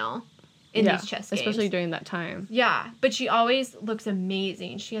female in these chess games. Especially during that time. Yeah, but she always looks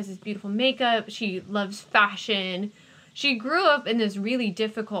amazing. She has this beautiful makeup. She loves fashion. She grew up in this really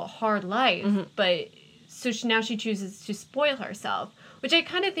difficult, hard life, but so now she chooses to spoil herself, which I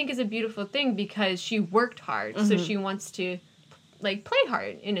kind of think is a beautiful thing because she worked hard, so she wants to like play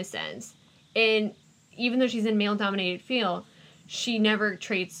hard in a sense. And even though she's in male-dominated field, she never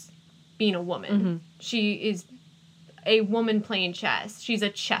treats being a woman. She is a woman playing chess. She's a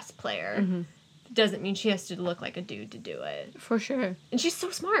chess player. Doesn't mean she has to look like a dude to do it. For sure. And she's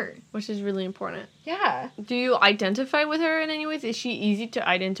so smart. Which is really important. Yeah. Do you identify with her in any ways? Is she easy to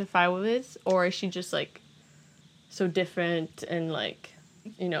identify with? Or is she just like so different and like,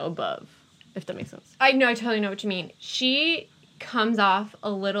 above, if that makes sense. I totally know what you mean. She comes off a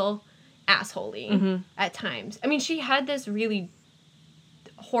little assholey at times. I mean, she had this really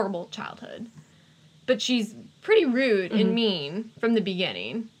horrible childhood, but she's pretty rude and mean from the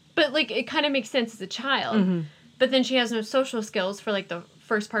beginning. But like, it kind of makes sense as a child. But then she has no social skills for like the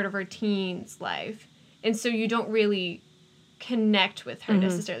first part of her teen's life, and so you don't really connect with her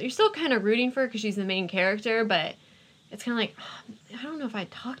necessarily. You're still kind of rooting for her because she's the main character, but it's kind of like, I don't know if I'd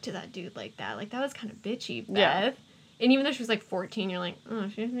talk to that dude like that. Like, that was kind of bitchy, Beth. Yeah. And even though she was like 14, you're like, oh,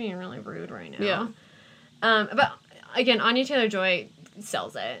 she's being really rude right now. Yeah. But again, Anya Taylor-Joy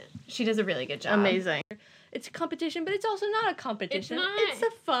sells it. She does a really good job. Amazing. It's a competition, but it's also not a competition. It's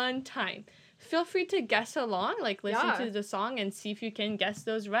a fun time. Feel free to guess along, like listen to the song and see if you can guess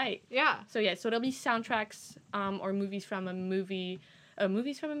those right. Yeah. So it'll be soundtracks or movies from a movie.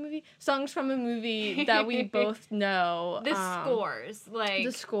 Songs from a movie that we both know. The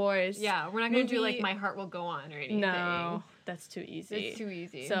scores. Yeah, we're not going to do like My Heart Will Go On or anything. No, that's too easy. It's too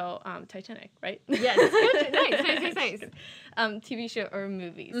easy. So, Titanic, right? Yes. Nice. TV show or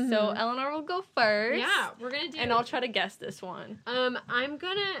movies. So, Eleanor will go first. Yeah, we're going to do... And I'll try to guess this one. I'm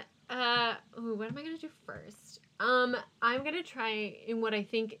going to... what am I going to do first? I'm going to try in what I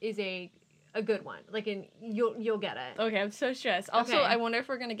think is a good one. Like, you'll get it. Okay, I'm so stressed. Also, I wonder if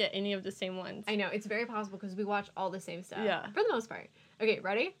we're going to get any of the same ones. I know, it's very possible because we watch all the same stuff. Yeah. For the most part. Okay,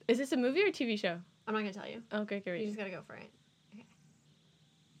 ready? Is this a movie or a TV show? I'm not going to tell you. Okay, great. You just got to go for it.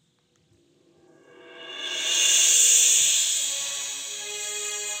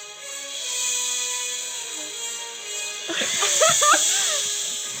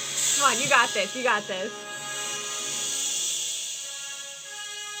 Come on, you got this. You got this.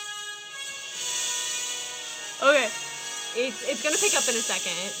 Okay. It's gonna pick up in a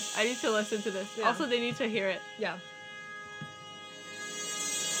second. I need to listen to this. Yeah. Also, they need to hear it. Yeah.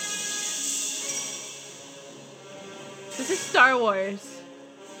 This is Star Wars.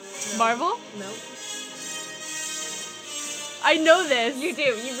 No. Marvel? No. I know this. You do.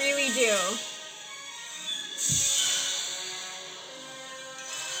 You really do.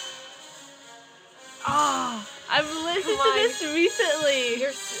 Oh, I've listened to this recently.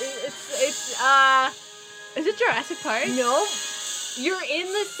 Is it Jurassic Park? No. You're in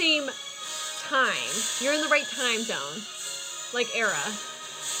the same time. You're in the right time zone. Like, era.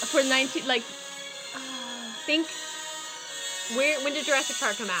 For 19, like... think... When did Jurassic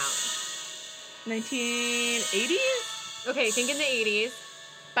Park come out? 1980s? Okay, think in the 80s.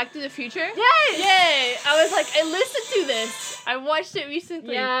 Back to the Future? Yes! Yay! I was like, I listened to this. I watched it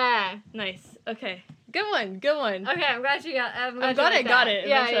recently. Yeah. Nice. Okay. Good one. Good one. Okay, I'm glad you got. I'm glad I got it.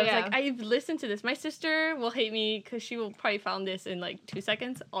 Yeah, I was like, I've listened to this. My sister will hate me because she will probably found this in like 2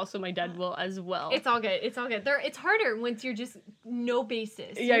 seconds. Also, my dad will as well. It's all good. It's all good. It's harder once you're just no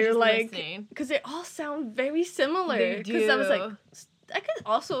basis. Yeah, you're like, because they all sound very similar. Because I was like, I could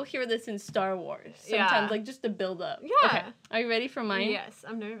also hear this in Star Wars sometimes, like just the build up. Yeah. Okay. Are you ready for mine? Yes,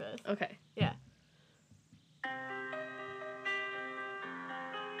 I'm nervous. Okay. Yeah.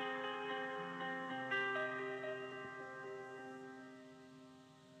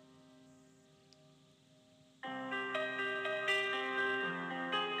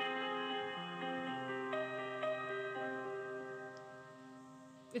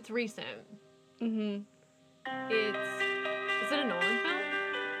 It's recent. Mm-hmm. Is it a Nolan film?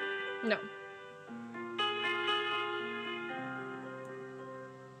 No.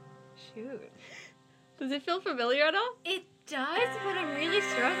 Shoot. Does it feel familiar at all? It does, but I'm really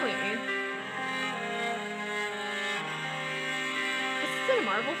struggling. Is this a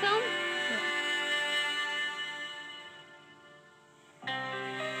Marvel film? No.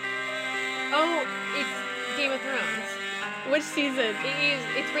 Oh, it's Game of Thrones. Which season?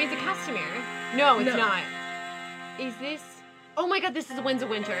 It's Reigns of Castamere. No, it's not. Is this... Oh my god, this is Winds of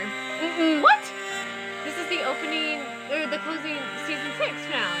Winter. What? This is the opening... Or the closing season 6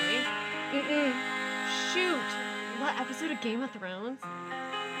 finale. Shoot. What episode of Game of Thrones?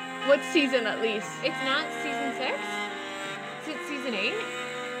 What season at least? It's not season 6? Is it season 8?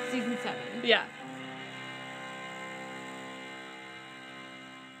 Season 7. Yeah.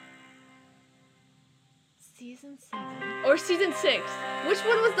 Season 7. Or season 6. Which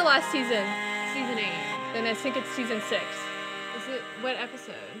one was the last season? Season 8. Then I think it's season 6. Is it... What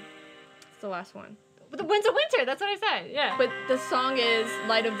episode? It's the last one. The Winds of Winter, that's what I said, yeah. But the song is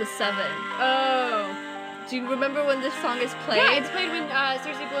Light of the Seven. Oh. Do you remember when this song is played? Yeah, it's played when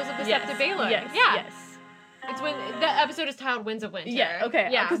Cersei blows up the Sept of Baelor. Yes, yeah. Yes. It's when the episode is titled "Winds of Winter." Yeah, okay.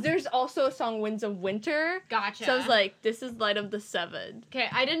 Yeah. Because there's also a song "Winds of Winter." Gotcha. So I was like, "This is Light of the Seven." Okay,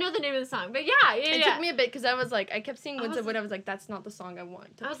 I didn't know the name of the song, but yeah. It took me a bit because I was like, I kept seeing "Winds of like- Winter." I was like, "That's not the song I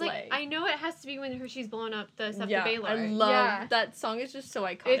want to play." I was like, I know it has to be when she's blowing up the Scepter yeah, Baylor. I love Yeah. that song. Is just so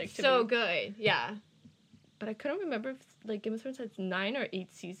iconic. It's to so me. good. Yeah. But I couldn't remember if like Game of Thrones has 9 or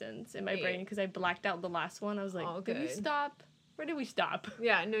 8 seasons in my 8. brain because I blacked out the last one. I was like, Oh, did we good. stop? Where did we stop?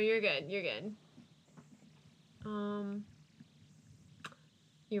 Yeah. No, you're good. You're good.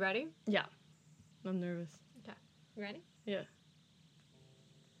 You ready? Yeah, I'm nervous. You ready? Yeah.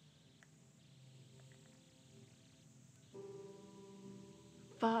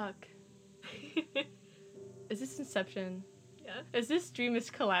 Fuck. Is this Inception? Yeah. Is this Dream is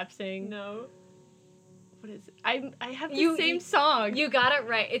Collapsing? No. What is it? I have the You- same song. You got it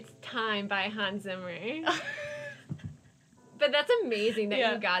right. It's Time by Hans Zimmer. But that's amazing that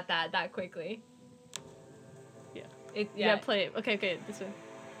Yeah. you got that quickly. Yeah. Yeah. Play it. Okay, this one.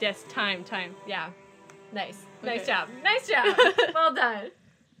 Yes, time. Yeah. Nice. Okay. Nice job. Nice job. Well done.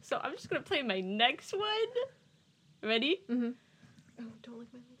 So I'm just gonna play my next one. Ready? Mm-hmm. Oh, don't lick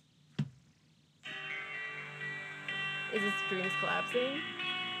my lips. Is this Dreams Collapsing?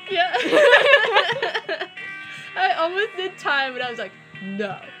 Yeah. I almost did time, but I was like,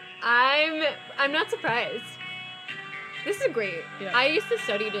 no. I'm not surprised. This is great. Yeah. I used to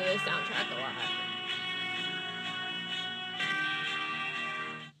study to this soundtrack a lot.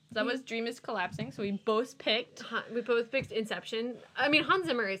 That was Dream is Collapsing, so we both picked. We both picked Inception. I mean, Hans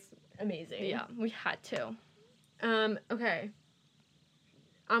Zimmer is amazing. Yeah, we had to. Okay.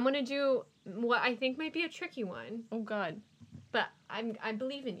 I'm gonna do what I think might be a tricky one, Oh God. but I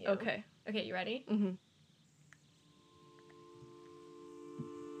believe in you. Okay. Okay, you ready? Mhm.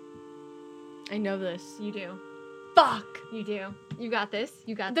 I know this. You do. Fuck. You do. You got this.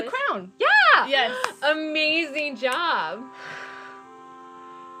 You got The this. Crown. Yeah. Yes. Amazing job.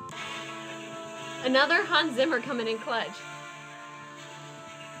 Another Hans Zimmer coming in clutch.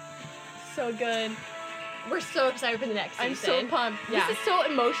 So good. We're so excited for the next I'm season. so pumped. Yeah. This is so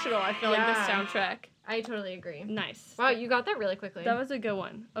emotional. I feel like this Yeah. soundtrack. I totally agree. Nice. Wow, you got that really quickly. That was a good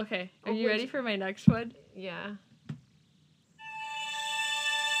one. Okay. Are Oh, you wait. ready for my next one? Yeah.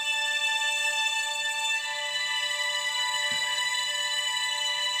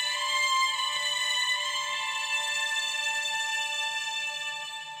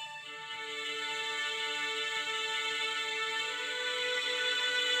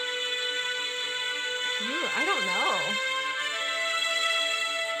 Ooh, I don't know.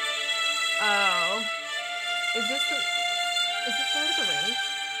 Oh. Is this Lord of the Rings?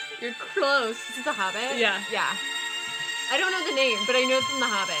 You're close. Is it The Hobbit? Yeah. Yeah. I don't know the name, but I know it's from The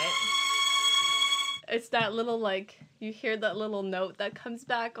Hobbit. It's that little like you hear that little note that comes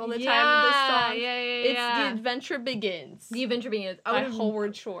back all the time in this song. Yeah. It's The Adventure Begins. The Adventure Begins. I by would've-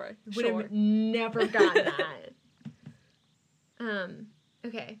 Howard Shore. would have never gotten that.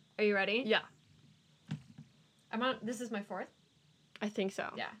 Okay. Are you ready? Yeah, I'm on. This is my 4th. I think so.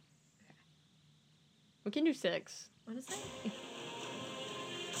 Yeah. We can do 6. Honestly.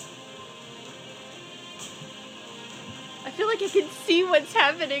 I feel like I can see what's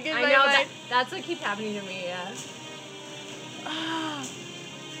happening in I my know mind. that's what keeps happening to me. Yeah. Ah.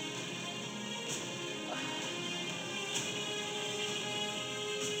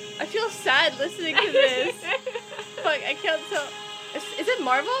 I feel sad listening to this. Fuck, I can't tell. Is it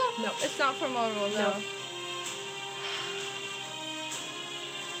Marvel? No. It's not from Marvel, no. No.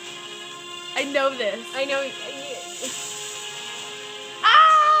 I know this. I know.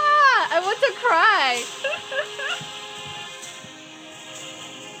 Ah! I want to cry.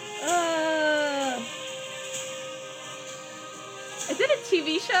 Is it a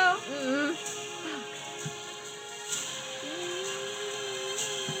TV show? Mm-mm.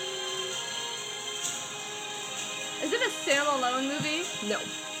 Is it a standalone movie? No.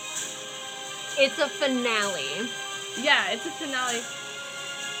 It's a finale. Yeah, it's a finale.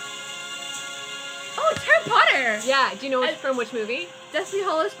 Oh, it's Harry Potter! Yeah. Do you know I- from which movie? Deathly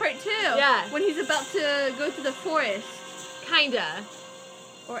Hallows Part 2. Yeah. When he's about to go to the forest. Kinda.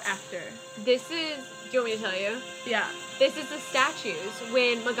 Or after. This is. Do you want me to tell you? Yeah. This is the statues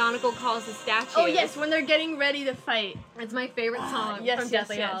when McGonagall calls the statues. Oh, yes, when they're getting ready to fight. It's my favorite song yes, from yes,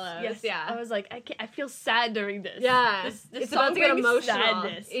 Deathly yes, Hallows. yes. Yeah. I was like, I feel sad during this. Yeah, This it's song about to get brings emotional.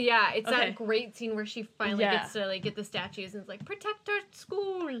 sadness. Yeah, it's Okay. that great scene where she finally Yeah. gets to like get the statues and it's like protect our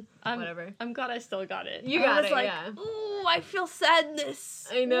school. Whatever. I'm glad I still got it. You I got was it, like, yeah. ooh, I feel sadness.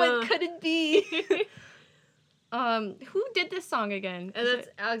 I know. What could it be? Who did this song again? And Is that's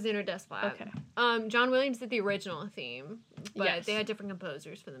Alexander Desplat. Okay. John Williams did the original theme, but Yes. they had different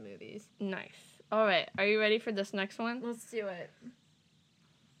composers for the movies. Nice. All right, are you ready for this next one? Let's do it.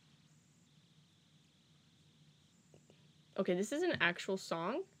 Okay, this is an actual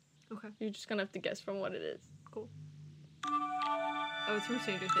song. Okay. You're just gonna have to guess from what it is. Cool. Oh, it's from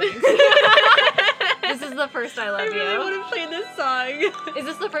Stranger Things. This is the first I Love You. I really want to play this song. Is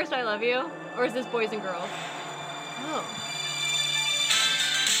this the first I Love You? Or is this Boys and Girls? Oh.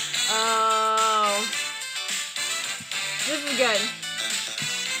 Oh. This is good.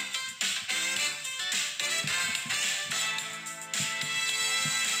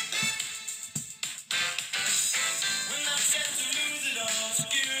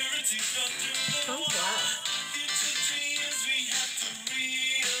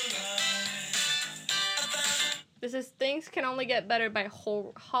 This is Things Can Only Get Better by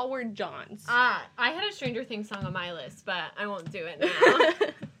Howard Johns. I had a Stranger Things song on my list, but I won't do it now.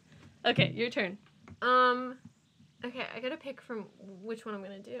 Okay, your turn. Okay, I gotta pick from which one I'm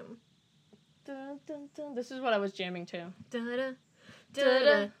gonna do. Dun, dun, dun. This is what I was jamming to. Da-da,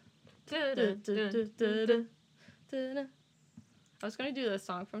 da-da, da-da, da-da. I was gonna do the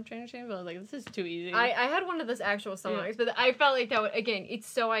song from Stranger Things, but I was like, this is too easy. I had one of those actual songs, but I felt like that would, again, it's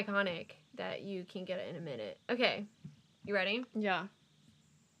so iconic that you can get it in a minute. Okay, you ready? Yeah.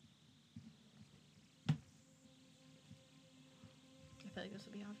 I feel like this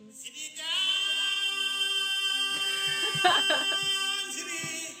would be obvious.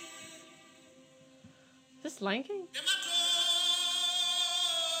 Is this Lion King?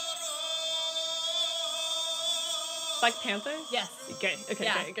 Black Panther? Yes. Okay.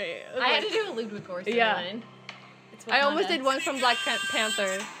 Yeah. Okay. I had to do a Ludwig Göransson one. It's I almost did one from Black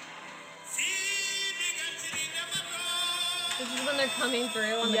Panther. This is when they're coming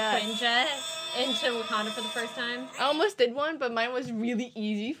through on the Quinjet into Wakanda for the first time. I almost did one, but mine was really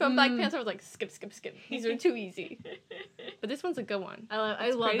easy from Black Panther. I was like, skip. These are too easy. But this one's a good one.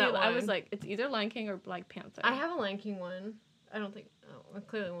 I love that one. I was like, it's either Lion King or Black Panther. I have a Lion King one. I don't think... Oh, I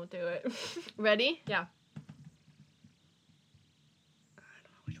clearly won't do it. Ready? Yeah.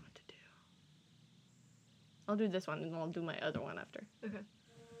 I'll do this one, and I'll do my other one after. Okay.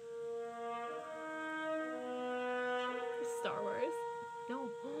 Star Wars? No.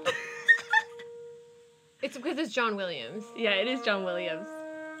 It's because it's John Williams. Yeah, it is John Williams.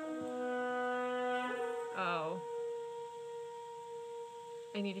 Oh.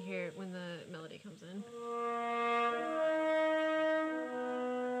 I need to hear it when the melody comes in.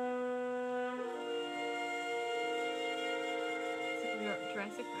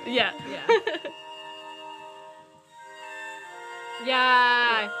 Jurassic Park? Yeah. Yeah.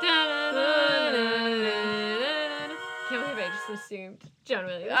 Yeah. Can't believe I just assumed John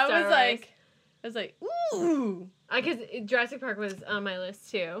Williams. I was like, ooh. Because Jurassic Park was on my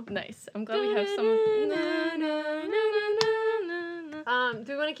list too. Nice. I'm glad we have some.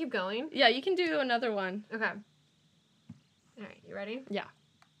 Do we want to keep going? Yeah, you can do another one. Okay. All right, you ready? Yeah.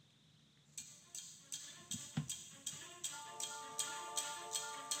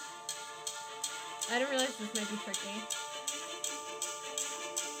 I didn't realize this might be tricky.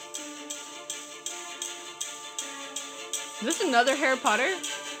 Is this another Harry Potter? I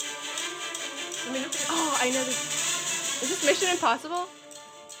mean, oh, I know this. Is this Mission Impossible?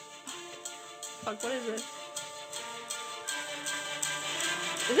 Fuck, what is this?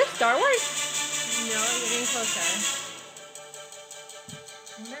 Is this Star Wars? No, you're getting closer.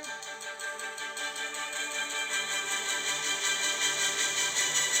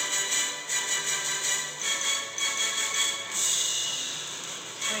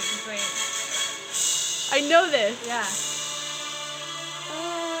 Wait. I know this. Yeah.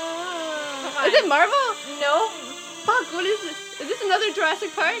 Is it Marvel? No. Fuck, what is this? Is this another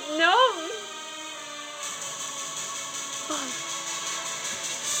Jurassic Park? No. Fuck.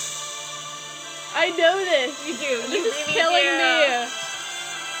 I know this. You do. This is killing me.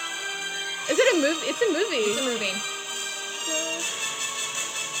 Is it a movie? It's a movie. It's a movie.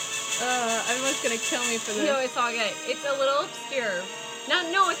 Everyone's gonna kill me for this. No, it's all good. It's a little obscure.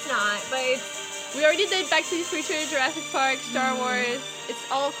 No, it's not, but it's... We already did Back to the Future, Jurassic Park, Star Wars. It's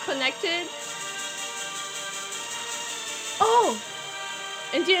all connected. Oh!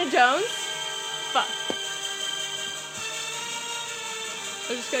 Indiana Jones? Fuck.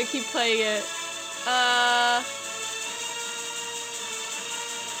 I'm just gonna keep playing it.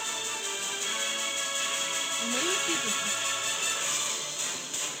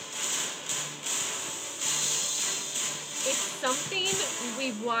 It's something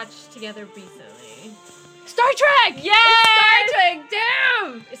we've watched together recently. Star Trek! Yes! Star Trek!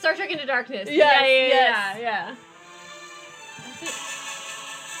 Damn! Star Trek Into Darkness. Yes, Yeah. yes.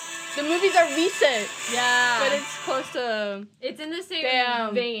 The movies are recent. Yeah. But it's close to... It's in the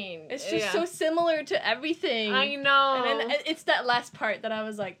same vein. It's just so similar to everything. I know. And then it's that last part that I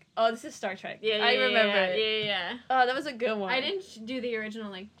was like, oh, this is Star Trek. Yeah, I remember it. Yeah. Oh, that was a good one. I didn't do the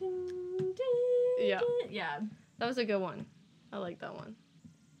original, like... Yeah. Yeah. That was a good one. I like that one.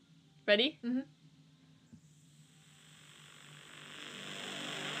 Ready? Mm-hmm.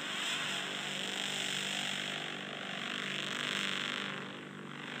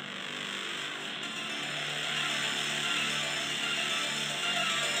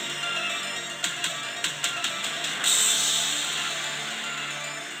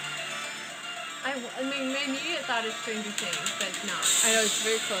 My immediate thought is Stranger Things, but it's not. I know, it's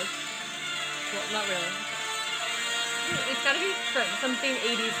very close. Well, not really. It's gotta be from something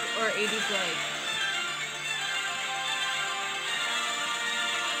 80s or 80s like.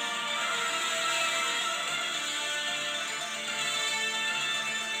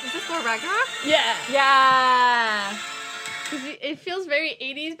 Is this Thor Ragnarok? Yeah. Yeah. Because it feels very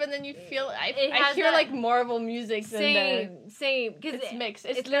 80s, but then you feel... I hear, that, like, Marvel music. Same. Because it's mixed.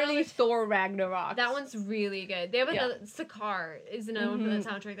 It's literally Thor Ragnarok. That one's really good. They have another... Sakaar is another one for the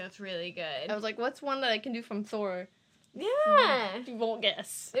soundtrack that's really good. I was like, what's one that I can do from Thor? Yeah. You won't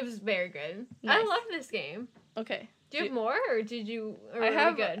guess. It was very good. Nice. I love this game. Okay. Do you have more, or did you... Or I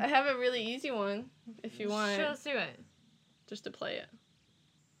have a really easy one, if you want. Sure, let's do it. Just to play it.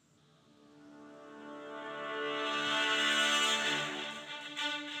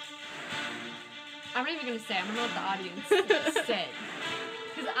 I'm not even gonna say. I'm gonna let the audience say.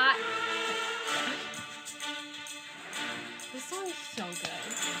 Because this song is so good.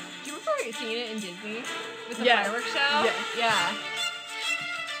 Do you remember seeing it in Disney with the fireworks show? Yes. Yeah.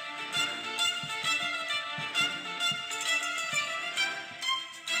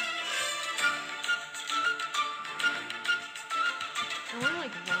 I want to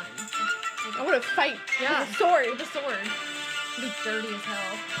like run. I want to fight. Yeah. With a sword. With a sword. It'd be dirty as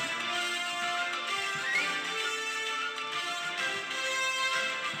hell.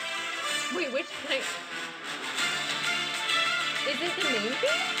 Wait, which like is it the main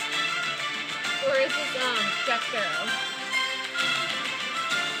thing? Or is this Jack Sparrow?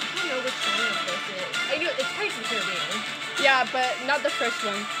 I don't know which song of this is. I know it's Pirates of the Caribbean. Yeah, but not the first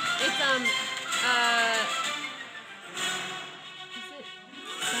one. It's is it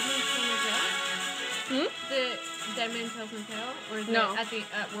Dead Man Tell No Tale? Hmm? Is it Dead Man Tells No Tale? Or is No. it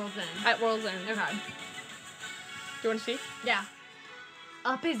at World's End? At World's End. Okay. Do you want to see? Yeah.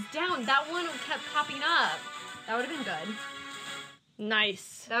 Up is down. That one kept popping up. That would have been good.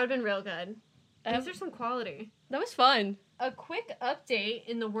 Nice. That would have been real good. These are some quality. That was fun. A quick update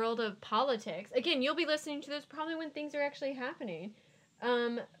in the world of politics. Again, you'll be listening to this probably when things are actually happening.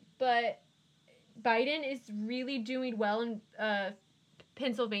 But Biden is really doing well in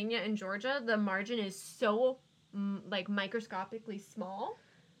Pennsylvania and Georgia. The margin is so like microscopically small.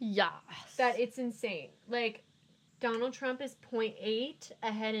 Yes. That it's insane. Like Donald Trump is 0.8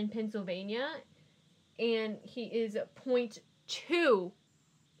 ahead in Pennsylvania, and he is 0.2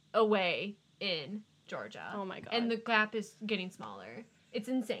 away in Georgia. Oh my god. And the gap is getting smaller. It's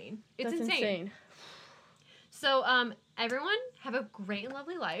insane. It's That's insane. So, everyone, have a great and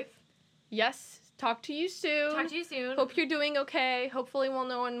lovely life. Yes. Talk to you soon. Talk to you soon. Hope you're doing okay. Hopefully we'll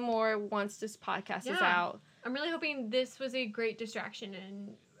know more once this podcast is out. I'm really hoping this was a great distraction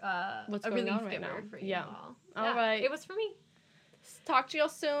and what's a going relief on right now. for you Yeah. all. All right. It was for me. Talk to y'all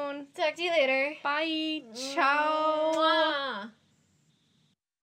soon. Talk to you later. Bye. Ciao. Mwah.